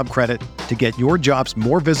 sponsored job credit to get your jobs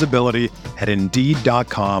more visibility at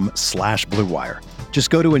Indeed.com/Blue Wire. Just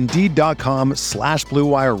go to Indeed.com/Blue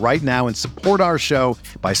Wire right now and support our show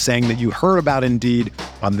by saying that you heard about Indeed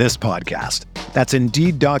on this podcast. That's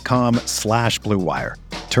Indeed.com/Blue Wire.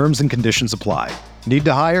 Terms and conditions apply. Need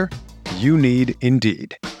to hire? You need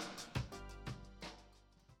Indeed.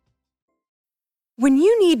 When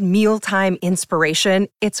you need mealtime inspiration,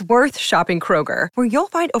 it's worth shopping Kroger, where you'll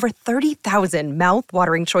find over 30,000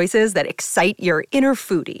 mouth-watering choices that excite your inner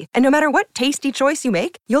foodie. And no matter what tasty choice you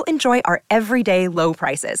make, you'll enjoy our everyday low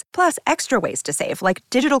prices, plus extra ways to save, like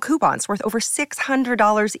digital coupons worth over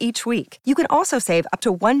 $600 each week. You can also save up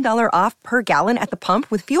to $1 off per gallon at the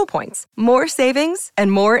pump with fuel points. More savings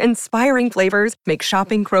and more inspiring flavors make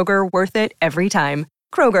shopping Kroger worth it every time.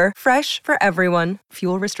 Kroger, fresh for everyone.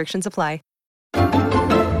 Fuel restrictions apply.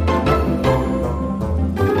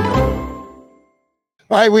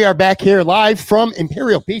 All right, we are back here live from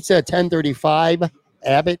Imperial Pizza at 1035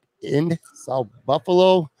 Abbott in South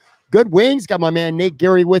Buffalo. Good wings. Got my man Nate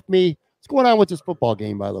Geary with me. What's going on with this football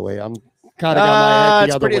game, by the way? I'm kind of got my head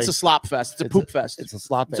the other way. It's a slop fest. It's a poop fest. It's a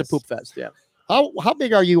slop fest. It's a poop fest, yeah. How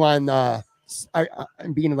big are you on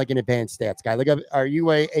being like an advanced stats guy? Like, are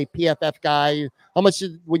you a PFF guy? How much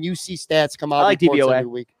when you see stats come out? I like DVOA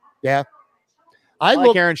every week? Yeah. I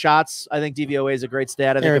like Aaron Schatz. I think DVOA is a great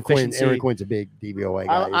stat. I think efficiency. Aaron Quinn's a big DVOA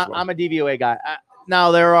guy. I'm a DVOA guy.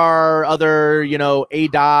 Now, there are other,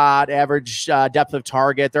 ADOT, average depth of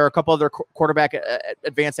target. There are a couple other quarterback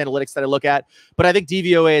advanced analytics that I look at. But I think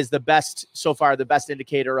DVOA is the best, so far, the best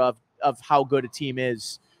indicator of how good a team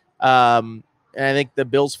is. And I think the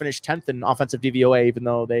Bills finished 10th in offensive DVOA, even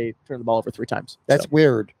though they turned the ball over 3 times. That's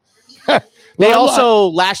weird. They also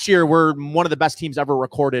last year were one of the best teams ever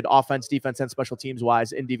recorded offense, defense, and special teams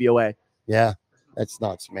wise in DVOA. Yeah, that's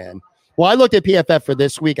nuts, man. Well, I looked at PFF for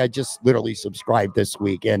this week. I just literally subscribed this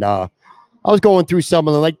week, and I was going through some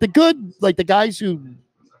of them, like the guys who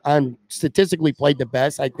statistically played the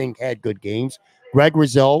best. I think had good games. Greg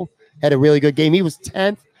Rizzo had a really good game. He was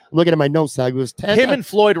 10th. I'm looking at my notes now. He was 10th. Him and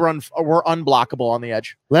Floyd were unblockable on the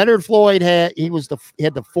edge. Leonard Floyd had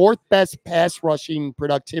the 4th best pass rushing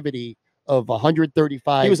productivity of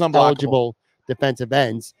 135 eligible defensive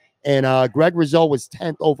ends. And Greg Rizzo was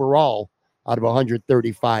 10th overall out of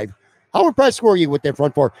 135. How impressed were you with their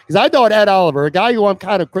front four? Because I thought Ed Oliver, a guy who I'm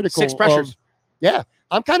kind of critical 6 pressures.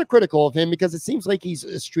 I'm kind of critical of him because it seems like he's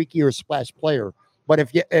a streaky or splash player.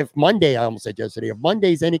 But if Monday, I almost said yesterday, if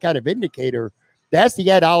Monday's any kind of indicator, that's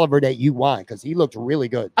the Ed Oliver that you want because he looked really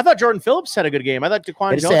good. I thought Jordan Phillips had a good game. I thought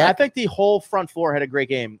Daquan Jones. I think the whole front four had a great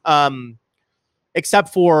game, except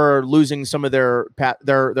for losing some of their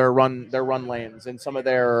run lanes and some of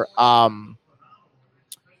their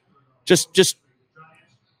just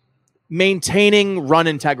maintaining run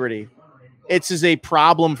integrity. It's a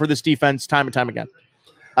problem for this defense time and time again.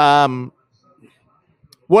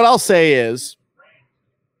 What I'll say is,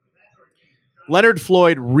 Leonard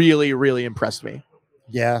Floyd really, really impressed me.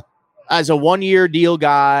 Yeah. As a 1-year deal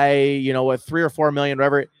guy, with $3 or $4 million,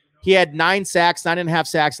 whatever, he had 9.5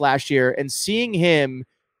 sacks last year. And seeing him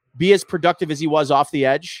be as productive as he was off the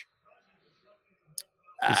edge.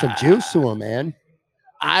 There's some juice to him, man.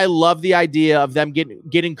 I love the idea of them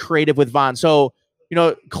getting creative with Von. So,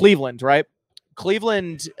 Cleveland, right?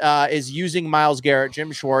 Cleveland is using Myles Garrett.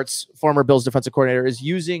 Jim Schwartz, former Bills defensive coordinator, is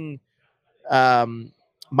using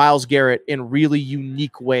Myles Garrett in really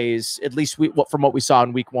unique ways, at least from what we saw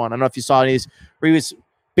in week 1. I don't know if you saw these, where he was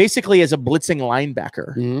basically as a blitzing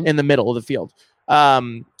linebacker in the middle of the field.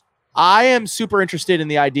 I am super interested in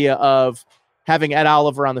the idea of having Ed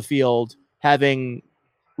Oliver on the field, having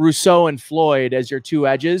Rousseau and Floyd as your 2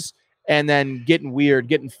 edges, and then getting weird,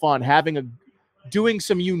 getting fun, doing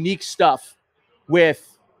some unique stuff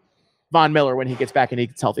with Von Miller when he gets back and he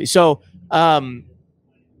gets healthy. So,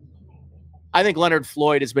 I think Leonard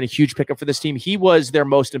Floyd has been a huge pickup for this team. He was their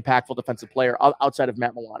most impactful defensive player outside of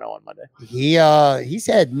Matt Milano on Monday. He's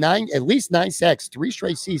had at least 9 sacks 3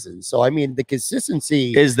 straight seasons. So I mean, the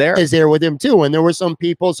consistency is there with him too. And there were some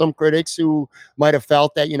critics who might have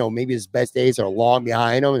felt that maybe his best days are long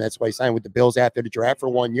behind him, and that's why he signed with the Bills after the draft for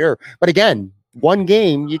 1 year. But again, one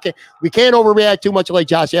game, we can't overreact too much like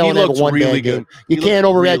Josh Allen having one really bad game. You can't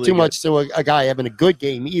overreact really too much to a guy having a good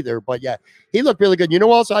game either. But yeah, he looked really good.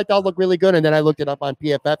 Also I thought looked really good, and then I looked it up on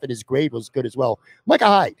PFF, and his grade was good as well. Micah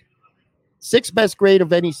Hyde, 6th best grade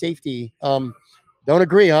of any safety. Don't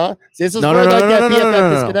agree, huh? This is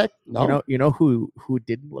PFF disconnect. No, you know who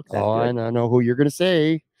didn't look that good? I know who you're gonna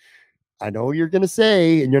say.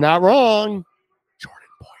 And you're not wrong. Jordan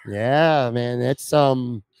Poyer. Yeah, man, that's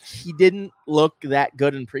He didn't look that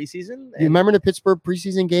good in preseason. You remember the Pittsburgh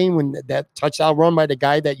preseason game when that touchdown run by the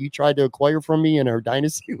guy that you tried to acquire from me in our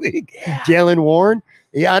dynasty league, Jalen Warren?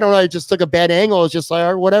 Yeah, I don't know. It just took a bad angle. It's just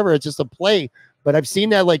like, whatever. It's just a play. But I've seen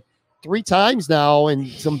that like 3 times now, and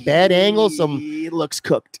some bad angles. He looks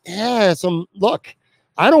cooked. Yeah, look.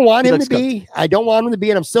 I don't want him to be. I don't want him to be,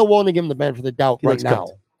 and I'm still willing to give him the benefit of the doubt right now.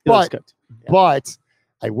 But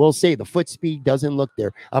I will say the foot speed doesn't look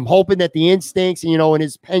there. I'm hoping that the instincts, and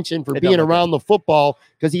his penchant for being around the football,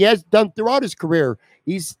 because he has done throughout his career,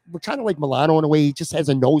 we're kind of like Milano in a way. He just has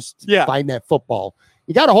a nose to find that football.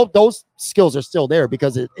 You got to hope those skills are still there,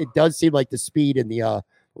 because it does seem like the speed and the at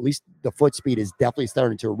least the foot speed is definitely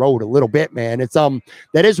starting to erode a little bit, man. It's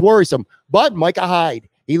that is worrisome. But Micah Hyde,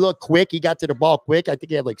 he looked quick. He got to the ball quick. I think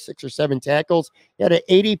he had like 6 or 7 tackles. He had an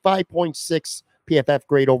 85.6 PFF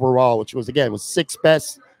grade overall, which was 6th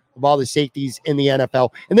best of all the safeties in the NFL.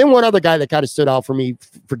 And then one other guy that kind of stood out for me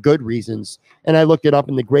for good reasons, and I looked it up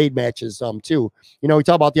in the grade matches too. We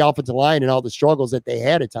talk about the offensive line and all the struggles that they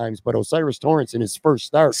had at times, but Osiris Torrance in his first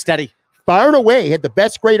start, steady, far and away, had the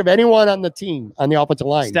best grade of anyone on the team on the offensive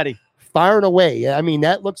line. Steady, far and away. I mean,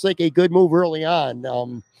 that looks like a good move early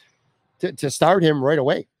on to start him right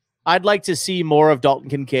away. I'd like to see more of Dalton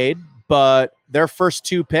Kincaid, but their first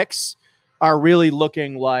 2 picks are really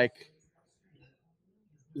looking like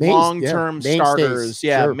long-term starters,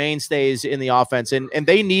 sure. Mainstays in the offense, and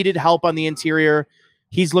they needed help on the interior.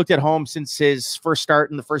 He's looked at home since his first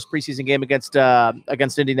start in the first preseason game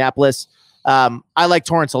against Indianapolis. I like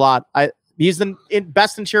Torrance a lot. He's the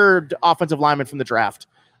best interior offensive lineman from the draft.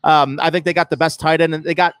 I think they got the best tight end, and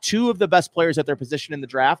they got 2 of the best players at their position in the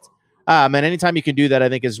draft. And anytime you can do that, I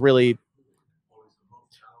think is really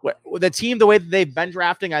the team, the way that they've been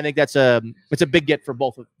drafting. I think it's a big get for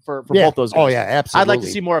both both those guys. Oh yeah, absolutely. I'd like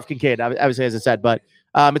to see more of Kincaid, obviously, as I said, but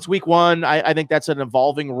it's week 1. I think that's an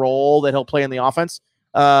evolving role that he'll play in the offense.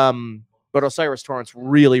 But Osiris Torrance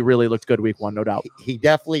really, really looked good week 1, no doubt. He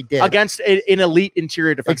definitely did against an elite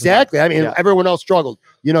interior defense. Exactly. I mean, everyone else struggled.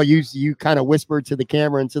 You kind of whispered to the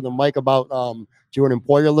camera and to the mic about Jordan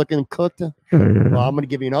Poyer looking cooked. Well, I'm going to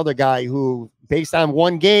give you another guy who, based on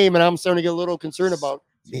one game, and I'm starting to get a little concerned about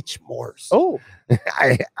Mitch Morse. Oh,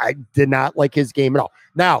 I did not like his game at all.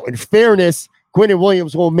 Now, in fairness, Quentin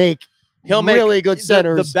Williams will make really good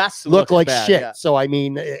centers the best look like bad, shit. Yeah. So I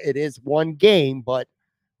mean, it is one game, but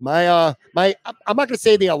I'm not gonna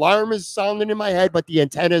say the alarm is sounding in my head, but the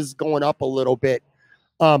antenna is going up a little bit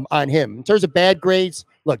on him. In terms of bad grades,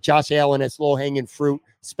 look, Josh Allen, that's low hanging fruit.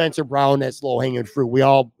 Spencer Brown, that's low hanging fruit. We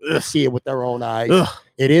all see it with our own eyes.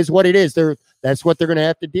 It is what it is. That's what they're gonna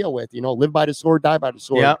have to deal with. Live by the sword, die by the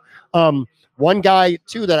sword. Yeah. One guy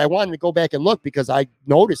too that I wanted to go back and look, because I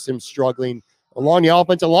noticed him struggling along the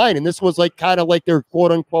offensive line, and this was like kind of like their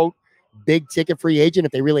quote unquote big ticket free agent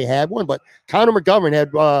if they really had one. But Connor McGovern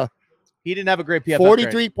had he didn't have a great PFF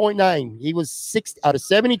 43.9. He was 60 out of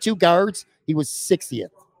 72 guards. He was 60th.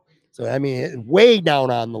 So I mean, way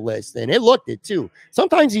down on the list, and it looked it too.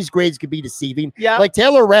 Sometimes these grades could be deceiving. Yeah, like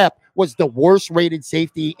Taylor Rapp was the worst rated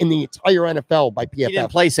safety in the entire NFL by PFF. He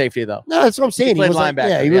didn't play safety though. No, that's what I'm saying. He was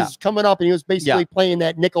linebacker. He was coming up, and he was basically playing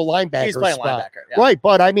that nickel linebacker. He's playing spot. linebacker, right?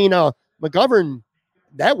 But I mean, McGovern,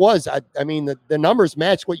 that was I mean the numbers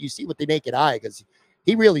match what you see with the naked eye, because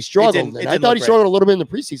he really struggled, and I thought he struggled a little bit in the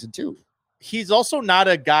preseason too. He's also not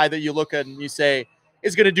a guy that you look at and you say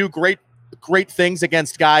is going to do great things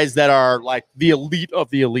against guys that are like the elite of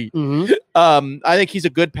the elite. Mm-hmm. I think he's a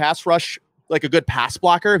good pass rush, like a good pass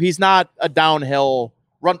blocker. He's not a downhill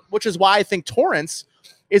run, which is why I think Torrance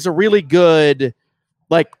is a really good,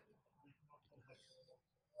 I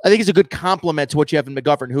think he's a good complement to what you have in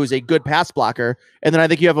McGovern, who is a good pass blocker. And then I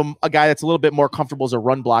think you have a guy that's a little bit more comfortable as a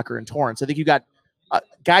run blocker in Torrance. I think you got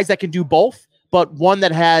guys that can do both, but one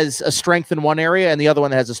that has a strength in one area and the other one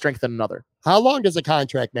that has a strength in another. How long does a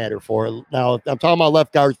contract matter for? Now, I'm talking about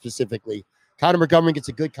left guard specifically. Connor McGovern gets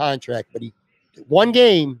a good contract, but one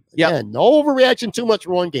game, again, no overreaction too much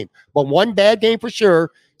for one game, but one bad game for sure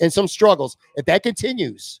and some struggles. If that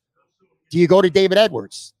continues, do you go to David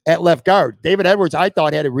Edwards at left guard? David Edwards, I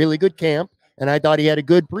thought, had a really good camp, and I thought he had a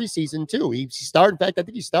good preseason too. He started, in fact, I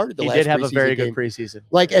think he started the last preseason. He did have a very game. good preseason.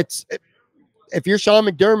 If you're Sean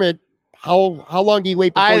McDermott, how long do you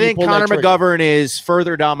wait before I you think pull Connor that trigger? McGovern is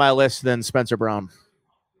further down my list than Spencer Brown.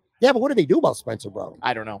 Yeah, but what do they do about Spencer Brown?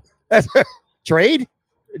 I don't know. Trade?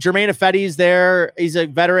 Jermaine Ifedi's there. He's a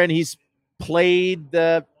veteran. He's played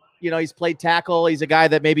he's played tackle. He's a guy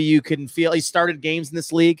that maybe you can feel. He started games in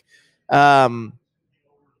this league. We haven't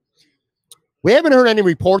heard any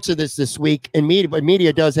reports of this week in media, but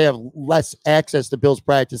media does have less access to Bill's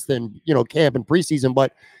practice than camp and preseason.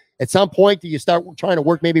 But at some point, do you start trying to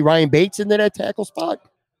work maybe Ryan Bates into that tackle spot?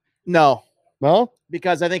 No,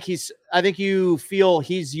 because I think you feel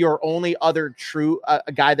he's your only other true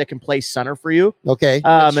a guy that can play center for you. Okay,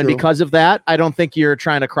 and true. Because of that, I don't think you're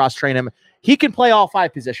trying to cross train him. He can play all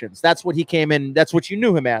 5 positions. That's what he came in. That's what you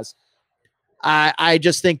knew him as. I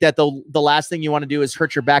just think that the last thing you want to do is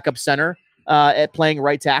hurt your backup center at playing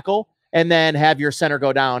right tackle, and then have your center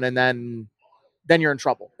go down, and then then you're in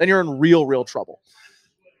trouble. Then you're in real trouble.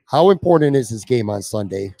 How important is this game on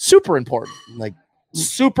Sunday? Super important. Like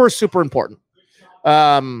super important.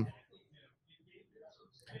 For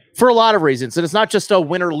a lot of reasons. And it's not just a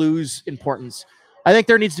win or lose importance. I think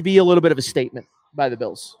there needs to be a little bit of a statement by the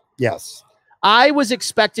Bills. Yes. I was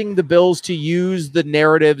expecting the Bills to use the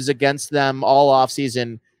narratives against them all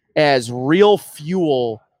offseason as real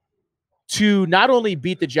fuel to not only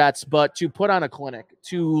beat the Jets, but to put on a clinic,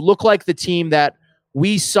 to look like the team that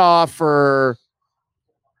we saw for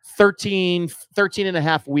 13 and a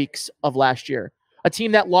half weeks of last year. A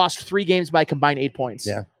team that lost 3 games by combined 8 points.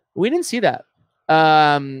 Yeah. We didn't see that.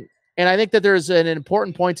 And I think that there's an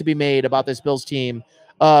important point to be made about this Bills team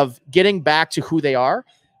of getting back to who they are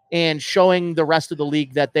and showing the rest of the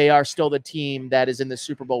league that they are still the team that is in the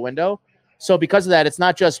Super Bowl window. So because of that, it's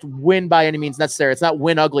not just win by any means necessary. It's not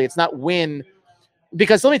win ugly. It's not win.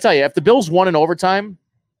 Because let me tell you, if the Bills won in overtime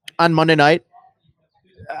on Monday night,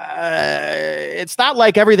 it's not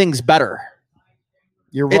like everything's better.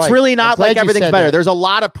 You're right. It's really not like everything's better. That. There's a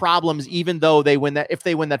lot of problems, even though they win that, if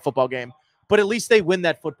they win that football game. But at least they win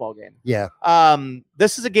that football game. Yeah.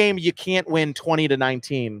 This is a game you can't win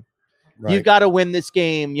 20-19. Right. You've got to win this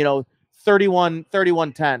game, 31-10,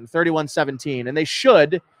 31-17, and they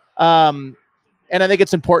should. And I think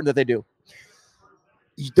it's important that they do.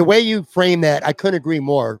 The way you frame that, I couldn't agree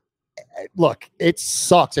more. Look, it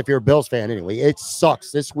sucks if you're a Bills fan anyway. It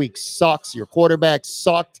sucks. This week sucks. Your quarterback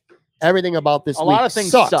sucked. Everything about this week A lot of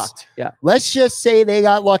things sucks. sucked. Yeah. Let's just say they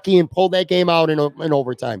got lucky and pulled that game out in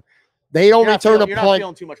overtime. They don't return a You're punt. not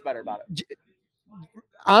feeling too much better about it.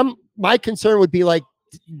 My concern would be like,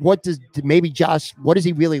 what does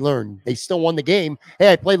he really learn? They still won the game.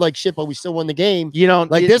 Hey, I played like shit, but we still won the game.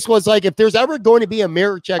 This was like, if there's ever going to be a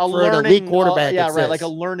mirror check for an elite quarterback. Yeah, right. Like a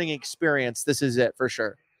learning experience. This is it for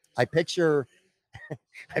sure. I picture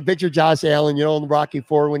Josh Allen, in Rocky IV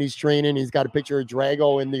when he's training, he's got a picture of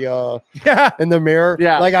Drago in the mirror.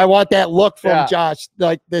 Yeah. Like I want that look from Josh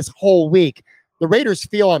like this whole week. The Raiders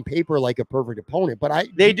feel on paper like a perfect opponent, but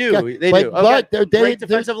they do. But great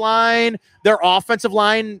defensive line. Their offensive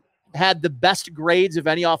line had the best grades of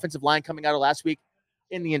any offensive line coming out of last week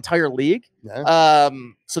in the entire league. Yeah.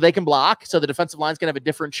 So they can block. So the defensive line's going to have a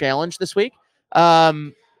different challenge this week.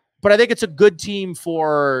 But I think it's a good team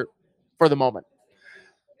for the moment.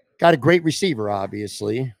 Got a great receiver,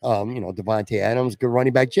 obviously. Devontae Adams, good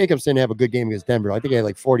running back. Jacobs didn't have a good game against Denver. I think he had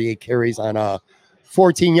like 48 carries on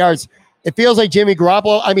 14 yards. It feels like Jimmy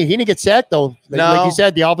Garoppolo. I mean, he didn't get sacked though. Like you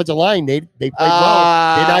said, the offensive line they played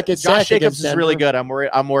well. Did not get sacked. Josh Jacobs is really good. I'm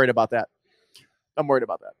worried about that.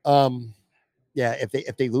 Yeah.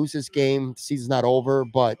 If they lose this game, the season's not over.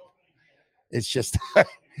 But it's just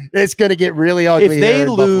it's going to get really ugly. If they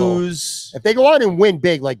lose, if they go out and win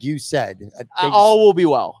big, like you said, all will be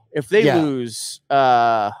well. If they lose,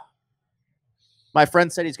 my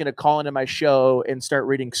friend said he's going to call into my show and start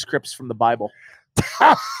reading scripts from the Bible.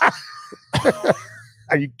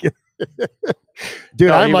 Are you kidding? Dude,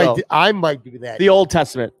 no, I might do that. The Old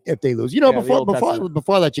Testament. If they lose.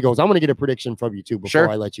 Before I let you go, so I'm going to get a prediction from you too before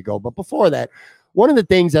I let you go. But before that, one of the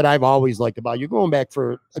things that I've always liked about you, going back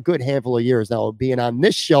for a good handful of years now, being on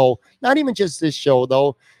this show, not even just this show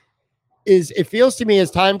though, is it feels to me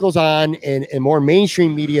as time goes on and more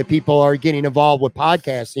mainstream media people are getting involved with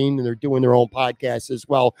podcasting and they're doing their own podcasts as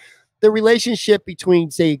well. The relationship between,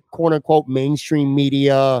 say, quote unquote, mainstream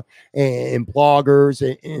media and bloggers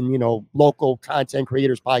and local content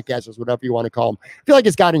creators, podcasters, whatever you want to call them, I feel like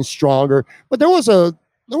it's gotten stronger. But there was a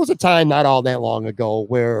time not all that long ago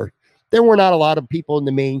where there were not a lot of people in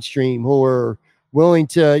the mainstream who were willing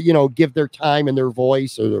to, give their time and their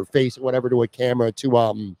voice or their face or whatever to a camera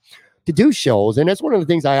to do shows. And that's one of the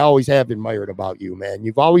things I always have admired about you, man.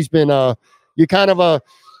 You've always been you're kind of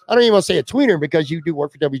I don't even want to say a tweener because you do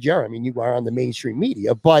work for WGR. I mean, you are on the mainstream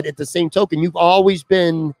media, but at the same token, you've always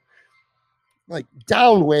been like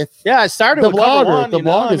down with. Yeah, I started with Cover One.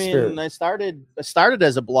 I started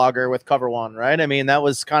as a blogger with Cover One, right? I mean, that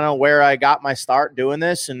was kind of where I got my start doing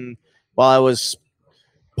this. And while I was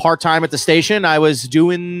part-time at the station, I was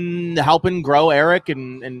helping grow Eric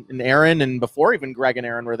and Aaron, and before even Greg and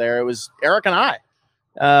Aaron were there, it was Eric and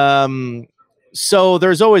I. So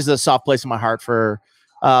there's always a soft place in my heart for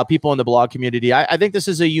people in the blog community. I think this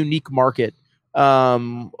is a unique market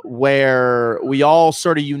where we all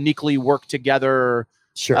sort of uniquely work together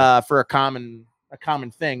for a common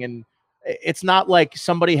thing. And it's not like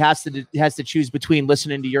somebody has to choose between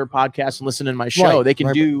listening to your podcast and listening to my show. Right, they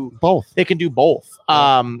can do both. They can do both.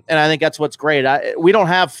 And I think that's what's great. We don't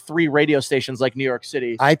have 3 radio stations like New York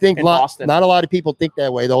City. I think Boston. Not a lot of people think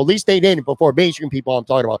that way, though. At least they didn't before. Mainstream people I'm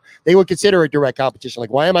talking about, they would consider it direct competition.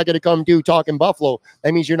 Like, why am I going to come do Talking Buffalo?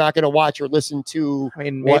 That means you're not going to watch or listen to. I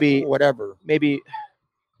mean, maybe whatever. Maybe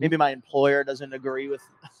my employer doesn't agree with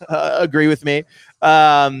me.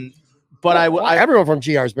 But everyone from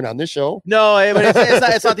GR has been on this show. No, but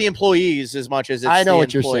it's not the employees as much as it's I know the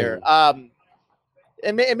what employer. you're saying.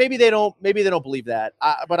 And maybe they don't believe that.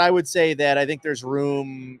 But I would say that I think there's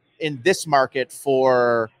room in this market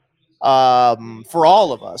for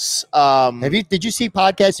all of us. Did you see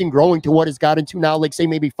podcasting growing to what it's gotten to now? Like say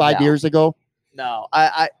maybe 5 years ago? No,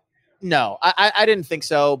 I didn't think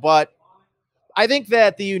so. But I think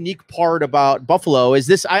that the unique part about Buffalo is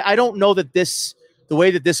this. I don't know that the way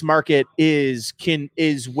that this market is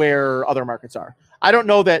where other markets are. I don't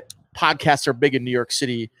know that podcasts are big in New York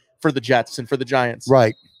City for the Jets and for the Giants.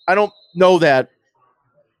 Right. I don't know that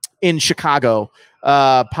in Chicago,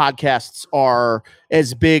 podcasts are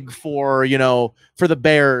as big for the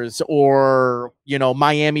Bears or,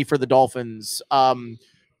 Miami for the Dolphins.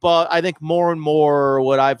 But I think more and more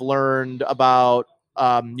what I've learned about,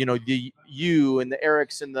 you and the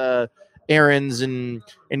Erics and the Aarons and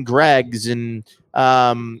Gregs and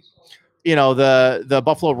the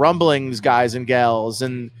Buffalo Rumblings guys and gals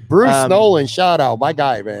and Bruce Nolan, shout out, my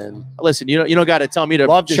guy, man. Listen, you don't got to tell me to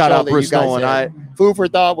shout out Bruce Nolan. Food for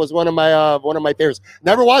Thought was one of my favorites.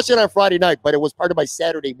 Never watched it on Friday night, but it was part of my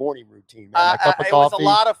Saturday morning routine. Man. My cup of coffee. Was a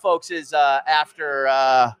lot of folks is after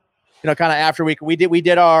after we did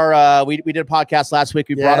a podcast last week.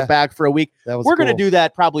 We brought it back for a week. We're gonna do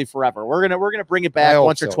that probably forever. We're gonna bring it back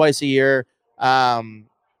once or twice a year.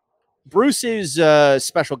 Bruce is a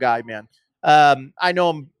special guy, man. I know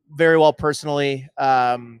him very well personally.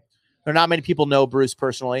 There are not many people know Bruce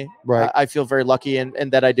personally. Right. I feel very lucky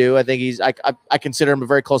and that I do. I think I consider him a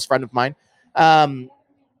very close friend of mine.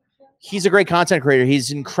 He's a great content creator. He's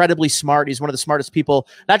incredibly smart. He's one of the smartest people,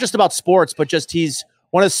 not just about sports, but just he's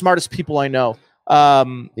one of the smartest people I know.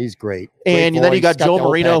 He's great. And then you got Joe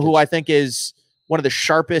Marino, who I think is one of the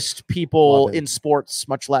sharpest people in sports,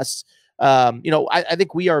 much less. I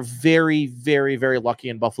think we are very, very, very lucky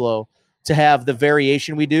in Buffalo to have the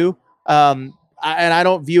variation we do. And I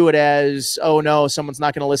don't view it as, oh no, someone's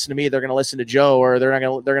not going to listen to me. They're going to listen to Joe, or they're not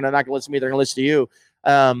going to listen to me. They're going to listen to you.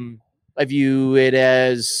 I view it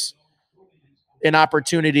as an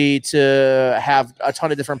opportunity to have a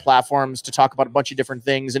ton of different platforms to talk about a bunch of different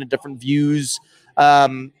things and different views.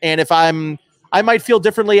 And if I might feel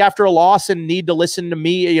differently after a loss and need to listen to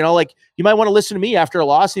me, like you might want to listen to me after a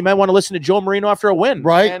loss. You might want to listen to Joe Marino after a win.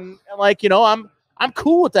 Right. And I'm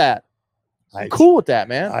cool with that. I'm cool with that,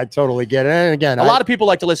 man. I totally get it. And again, a lot of people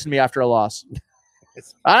like to listen to me after a loss.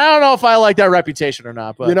 I don't know if I like that reputation or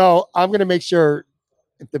not, but I'm going to make sure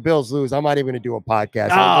if the Bills lose, I'm not even going to do a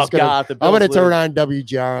podcast. I'm going to turn on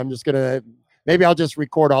WGR. I'm just going to, maybe I'll just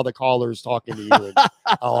record all the callers talking to you and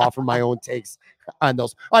I'll offer my own takes on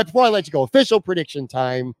those. All right, before I let you go, official prediction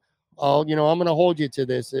time. I'm going to hold you to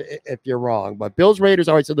this if you're wrong. But Bills Raiders.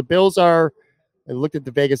 All right, so the Bills are. I looked at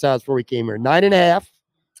the Vegas odds before we came here. 9.5,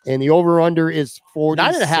 and the over under is 40.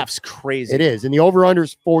 9.5 is crazy. It is, and the over under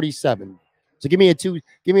is 47. So give me a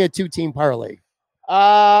two team parlay.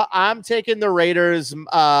 I'm taking the Raiders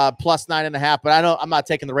plus 9.5, but I'm not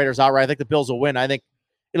taking the Raiders outright. I think the Bills will win. I think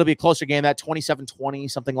it'll be a closer game, that 27-20,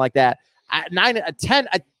 something like that. A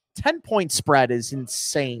 10-point spread is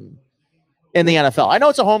insane in the NFL. I know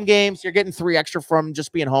it's a home game, so you're getting 3 extra from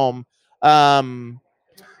just being home.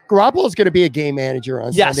 Garoppolo's going to be a game manager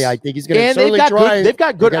on Sunday. I think he's going to certainly try. They've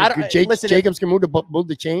got good. Jacobs can move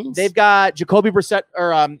the chains. They've got Jacoby Brissett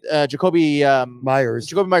or Jacoby Myers.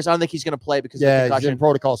 Jacoby Myers. I don't think he's going to play because of concussion. He's in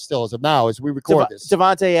protocol still as of now as we record this.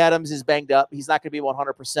 Devontae Adams is banged up. He's not going to be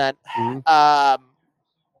 100%. Mm-hmm.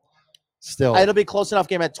 Still, it'll be a close enough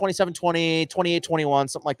game at 27-20, 28-21,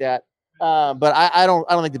 something like that. But I don't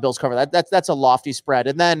think the Bills cover that. That's a lofty spread.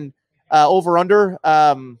 And then over under.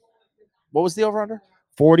 What was the over under?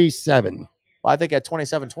 47. Well, I think at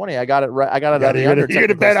 27-20, I got it right. I got it on the under. You're going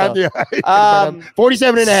to bet on the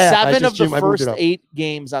 47.5. 7 of the first 8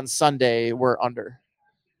 games on Sunday were under.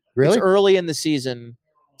 Really? It's early in the season.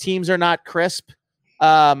 Teams are not crisp.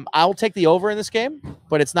 I'll take the over in this game,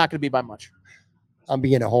 but it's not going to be by much. I'm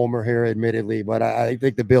being a homer here, admittedly, but I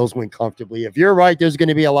think the Bills win comfortably. If you're right, there's going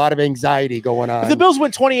to be a lot of anxiety going on. If the Bills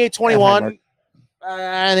win 28-21,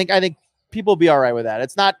 I think people be all right with that.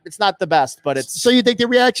 It's not the best, but it's. So you think the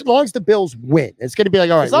reaction, as long as the Bills win, it's going to be like,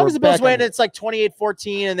 all right. As long as the Bills win, it's like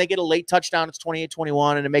 28-14, and they get a late touchdown. It's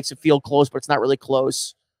 28-21, and it makes it feel close, but it's not really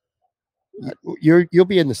close. You'll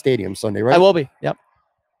be in the stadium Sunday, right? I will be. Yep.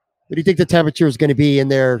 What do you think the temperature is going to be in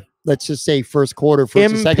there? Let's just say first quarter,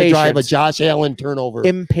 first and second drive, a Josh Allen turnover.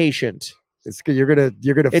 Impatient. You're gonna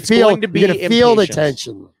It's feel going to be feel the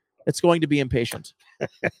tension. It's going to be impatient.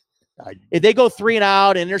 If they go 3 and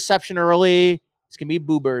out, interception early, it's gonna be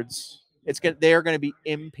boo birds. They're gonna be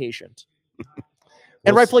impatient.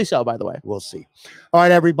 And rightfully so, by the way. We'll see. All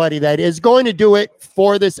right, everybody, that is going to do it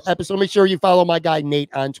for this episode. Make sure you follow my guy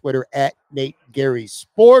Nate on Twitter at Nate Geary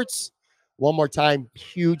Sports. One more time,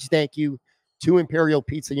 huge thank you to Imperial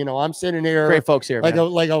Pizza. You know, I'm sitting here, great folks here, like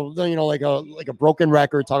a broken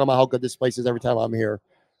record, talking about how good this place is every time I'm here.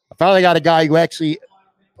 I finally got a guy who actually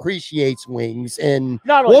appreciates wings, and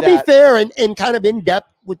we'll be fair and kind of in depth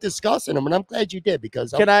with discussing them. And I'm glad you did,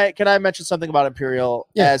 because can I mention something about Imperial?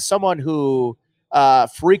 Yeah. As someone who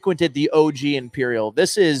frequented the OG Imperial,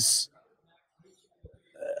 this is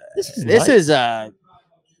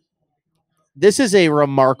a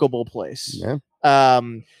remarkable place. Yeah.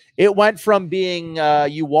 It went from being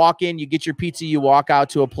you walk in, you get your pizza, you walk out,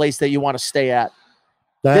 to a place that you want to stay at.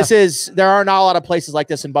 Yeah. There are not a lot of places like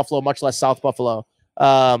this in Buffalo, much less South Buffalo.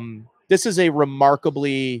 This is a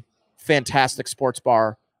remarkably fantastic sports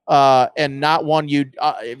bar, and not one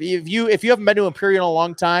if you haven't been to Imperial in a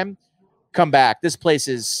long time, come back. This place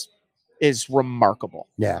is remarkable.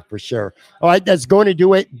 Yeah, for sure. All right, that's going to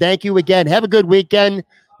do it. Thank you again. Have a good weekend.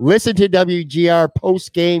 Listen to WGR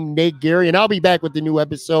post game Nate Geary, and I'll be back with the new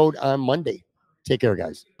episode on Monday. Take care,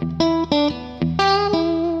 guys.